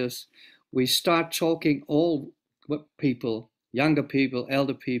the years, we start talking all people, younger people,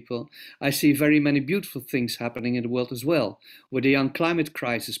 elder people. I see very many beautiful things happening in the world as well. With the young climate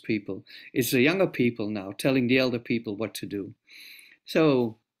crisis people, it's the younger people now telling the elder people what to do.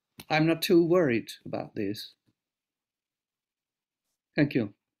 So I'm not too worried about this. Thank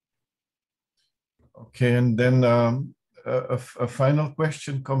you. Okay, and then a final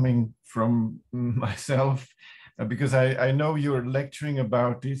question coming from myself, because I know you're lecturing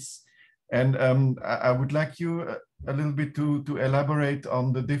about this, and I would like you a little bit to elaborate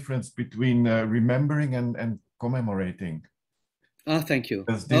on the difference between remembering and commemorating. Thank you.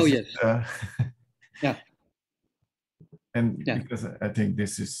 Oh, yes. Yeah. And because I think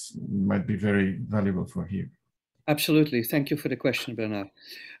this might be very valuable for here. Absolutely. Thank you for the question, Bernard.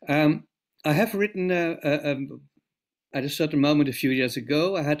 I have written at a certain moment a few years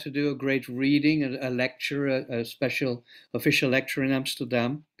ago, I had to do a great reading, a lecture, a special official lecture in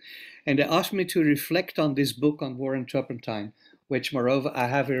Amsterdam. And they asked me to reflect on this book on war and Turpentine, which moreover I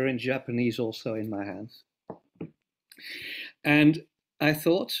have here in Japanese also in my hands. And I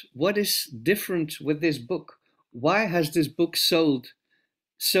thought, what is different with this book? Why has this book sold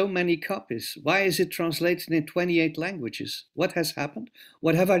so many copies? Why is it translated in 28 languages? What has happened?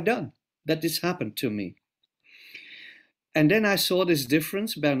 What have I done that this happened to me? And then I saw this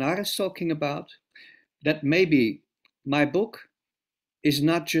difference Bernard is talking about, that maybe my book is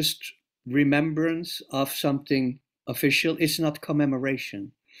not just remembrance of something official, it's not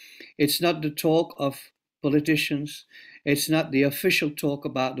commemoration. It's not the talk of politicians, it's not the official talk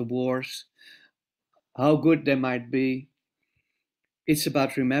about the wars, how good they might be. It's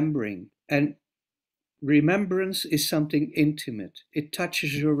about remembering. And remembrance is something intimate. It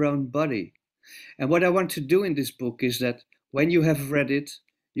touches your own body. And what I want to do in this book is that when you have read it,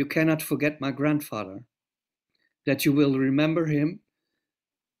 you cannot forget my grandfather, that you will remember him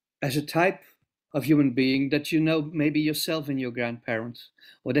as a type of human being that you know maybe yourself and your grandparents,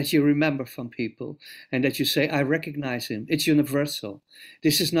 or that you remember from people, and that you say, I recognize him. It's universal.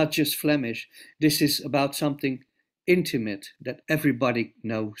 This is not just Flemish. This is about something intimate that everybody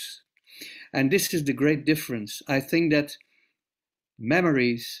knows. And this is the great difference. I think that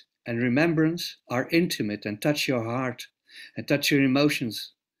memories and remembrance are intimate and touch your heart and touch your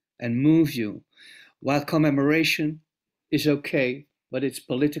emotions and move you, while commemoration is okay, but it's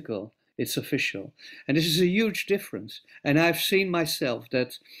political, it's official. And this is a huge difference. And I've seen myself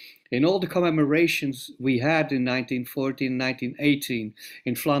that in all the commemorations we had in 1914, 1918,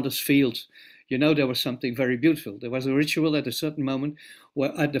 in Flanders Fields, you know, there was something very beautiful. There was a ritual at a certain moment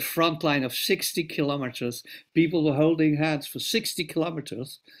where at the front line of 60 kilometers, people were holding hands for 60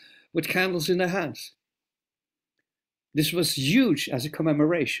 kilometers with candles in their hands. This was huge as a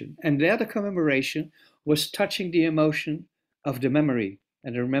commemoration. And the other commemoration was touching the emotion of the memory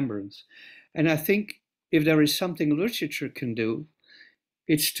and the remembrance. And I think if there is something literature can do,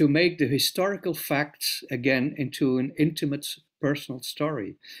 it's to make the historical facts again into an intimate personal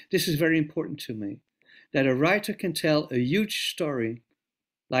story. This is very important to me, that a writer can tell a huge story,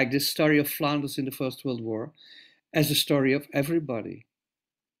 like the story of Flanders in the First World War, as a story of everybody.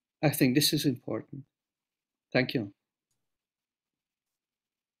 I think this is important. Thank you.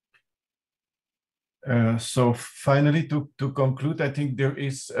 So finally, to conclude, I think there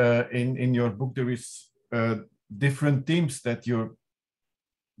is in your book there is different themes that you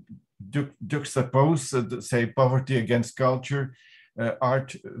juxtapose, say poverty against culture,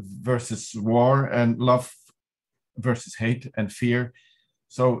 art versus war, and love versus hate and fear.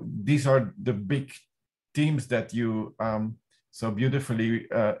 So these are the big themes that you so beautifully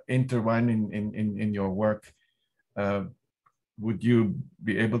intertwine in your work. Would you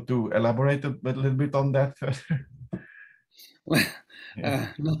be able to elaborate a little bit on that further? Well,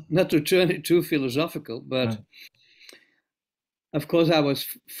 not to turn it too philosophical, but of course I was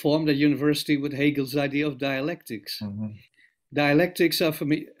formed at university with Hegel's idea of dialectics. Mm-hmm. Dialectics are for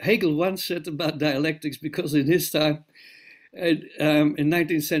me, Hegel once said about dialectics, because in his time, in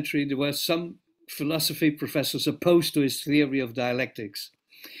 19th century, there were some philosophy professors opposed to his theory of dialectics.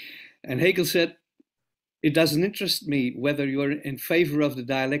 And Hegel said, it doesn't interest me whether you're in favor of the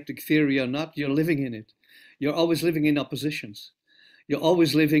dialectic theory or not, you're living in it. You're always living in oppositions. You're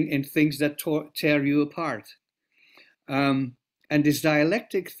always living in things that tear you apart. And this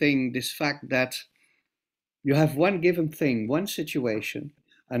dialectic thing, this fact that you have one given thing, one situation,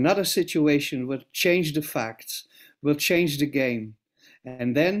 another situation will change the facts, will change the game.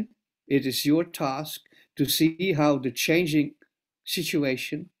 And then it is your task to see how the changing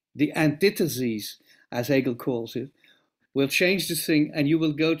situation, the antitheses, as Hegel calls it, will change the thing, and you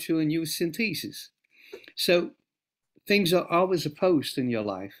will go to a new synthesis. So things are always opposed in your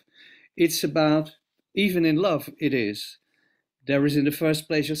life. It's about, even in love, it is. There is in the first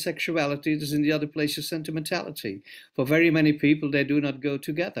place your sexuality, there's in the other place your sentimentality. For very many people, they do not go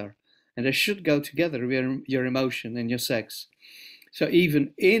together. And they should go together, your emotion and your sex. So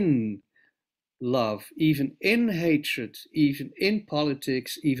even in love, even in hatred, even in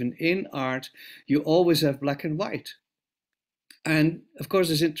politics, even in art, you always have black and white. And of course,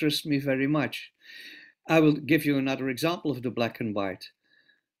 this interests me very much. I will give you another example of the black and white.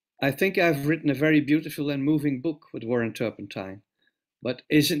 I think I've written a very beautiful and moving book with Warren Turpentine, but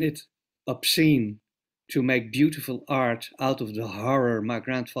isn't it obscene to make beautiful art out of the horror my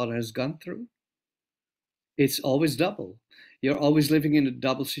grandfather has gone through? It's always double. You're always living in a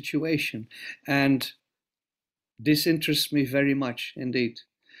double situation. And this interests me very much indeed.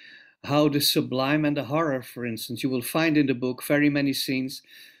 How the sublime and the horror, for instance, you will find in the book very many scenes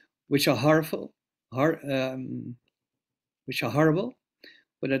which are horrible, but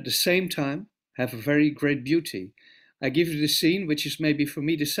at the same time have a very great beauty. I give you the scene which is maybe for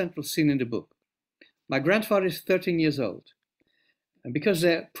me the central scene in the book. My grandfather is 13 years old. And because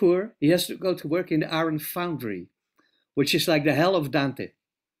they're poor, he has to go to work in the iron foundry, which is like the hell of Dante.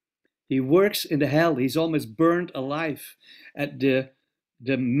 He works in the hell. He's almost burned alive at the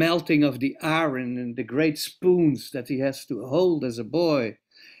melting of the iron and the great spoons that he has to hold as a boy.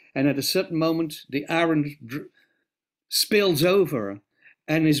 And at a certain moment, the iron spills over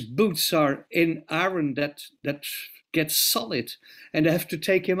and his boots are in iron that gets solid, and they have to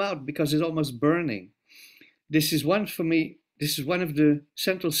take him out because it's almost burning. This is one for me. This is one of the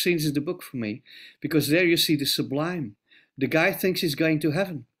central scenes in the book for me, because there you see the sublime. The guy thinks he's going to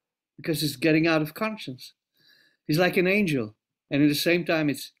heaven because he's getting out of conscience. He's like an angel, and at the same time,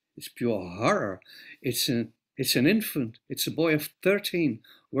 it's pure horror. It's an infant. It's a boy of 13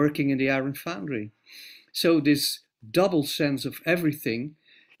 working in the iron foundry. So this double sense of everything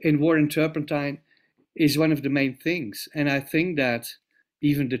in Warren Turpentine is one of the main things. And I think that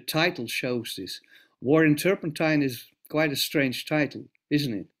even the title shows this. Warren Turpentine is quite a strange title,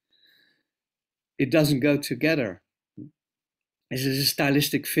 isn't it? It doesn't go together. It's a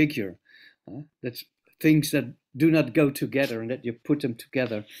stylistic figure. That's things that do not go together and that you put them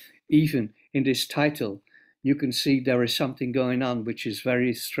together. Even in this title, you can see there is something going on which is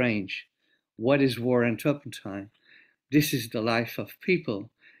very strange. What is war and Turpentine? This is the life of people.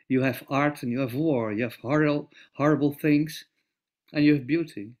 You have art and you have war. You have horrible things and you have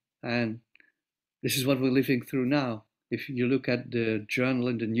beauty. And this is what we're living through now. If you look at the journal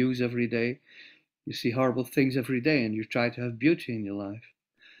and the news every day, you see horrible things every day and you try to have beauty in your life.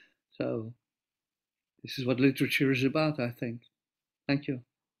 So this is what literature is about, I think. Thank you.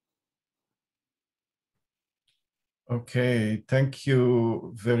 Okay, thank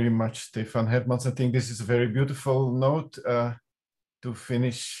you very much, Stefan Hertmans. I think this is a very beautiful note to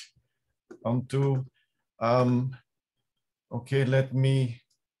finish onto. Okay, let me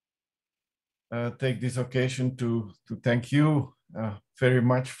take this occasion to thank you very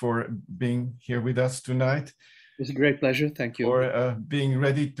much for being here with us tonight. It's a great pleasure. Thank you. For being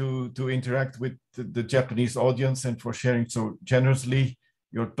ready to interact with the Japanese audience and for sharing so generously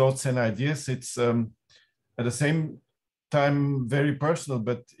your thoughts and ideas. It's at the same time very personal,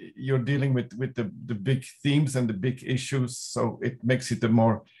 but you're dealing with the big themes and the big issues, so it makes it a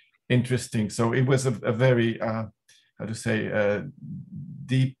more interesting. So it was a very how to say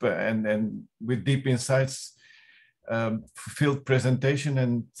deep and with deep insights filled presentation.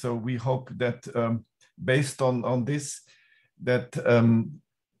 And so we hope that based on this, that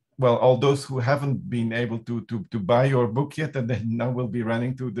well, all those who haven't been able to buy your book yet, and then now will be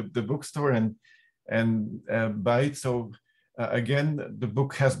running to the bookstore and buy it. So again, the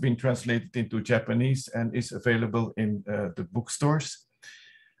book has been translated into Japanese and is available in the bookstores.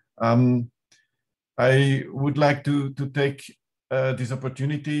 I would like to take this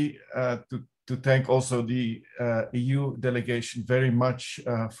opportunity to thank also the EU delegation very much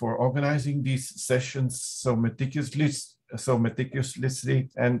for organizing these sessions so meticulously,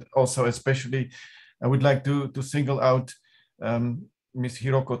 and also especially I would like to single out Ms.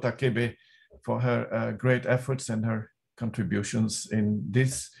 Hiroko Takebe for her great efforts and her contributions in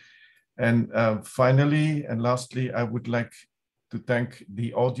this. And finally and lastly, I would like to thank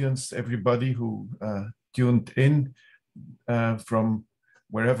the audience, everybody who tuned in from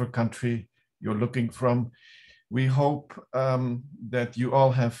wherever country you're looking from. We hope that you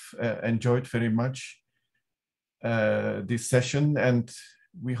all have enjoyed very much this session, and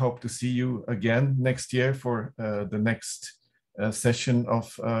we hope to see you again next year for the next session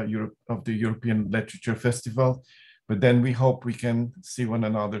of the European Literature Festival. But then we hope we can see one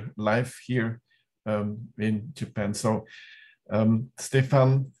another live here in Japan. So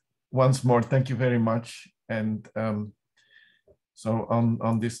Stefan, once more, thank you very much. And so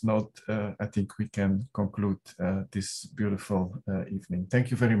on this note, I think we can conclude this beautiful evening.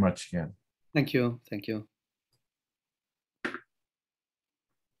 Thank you very much again. Thank you. Thank you.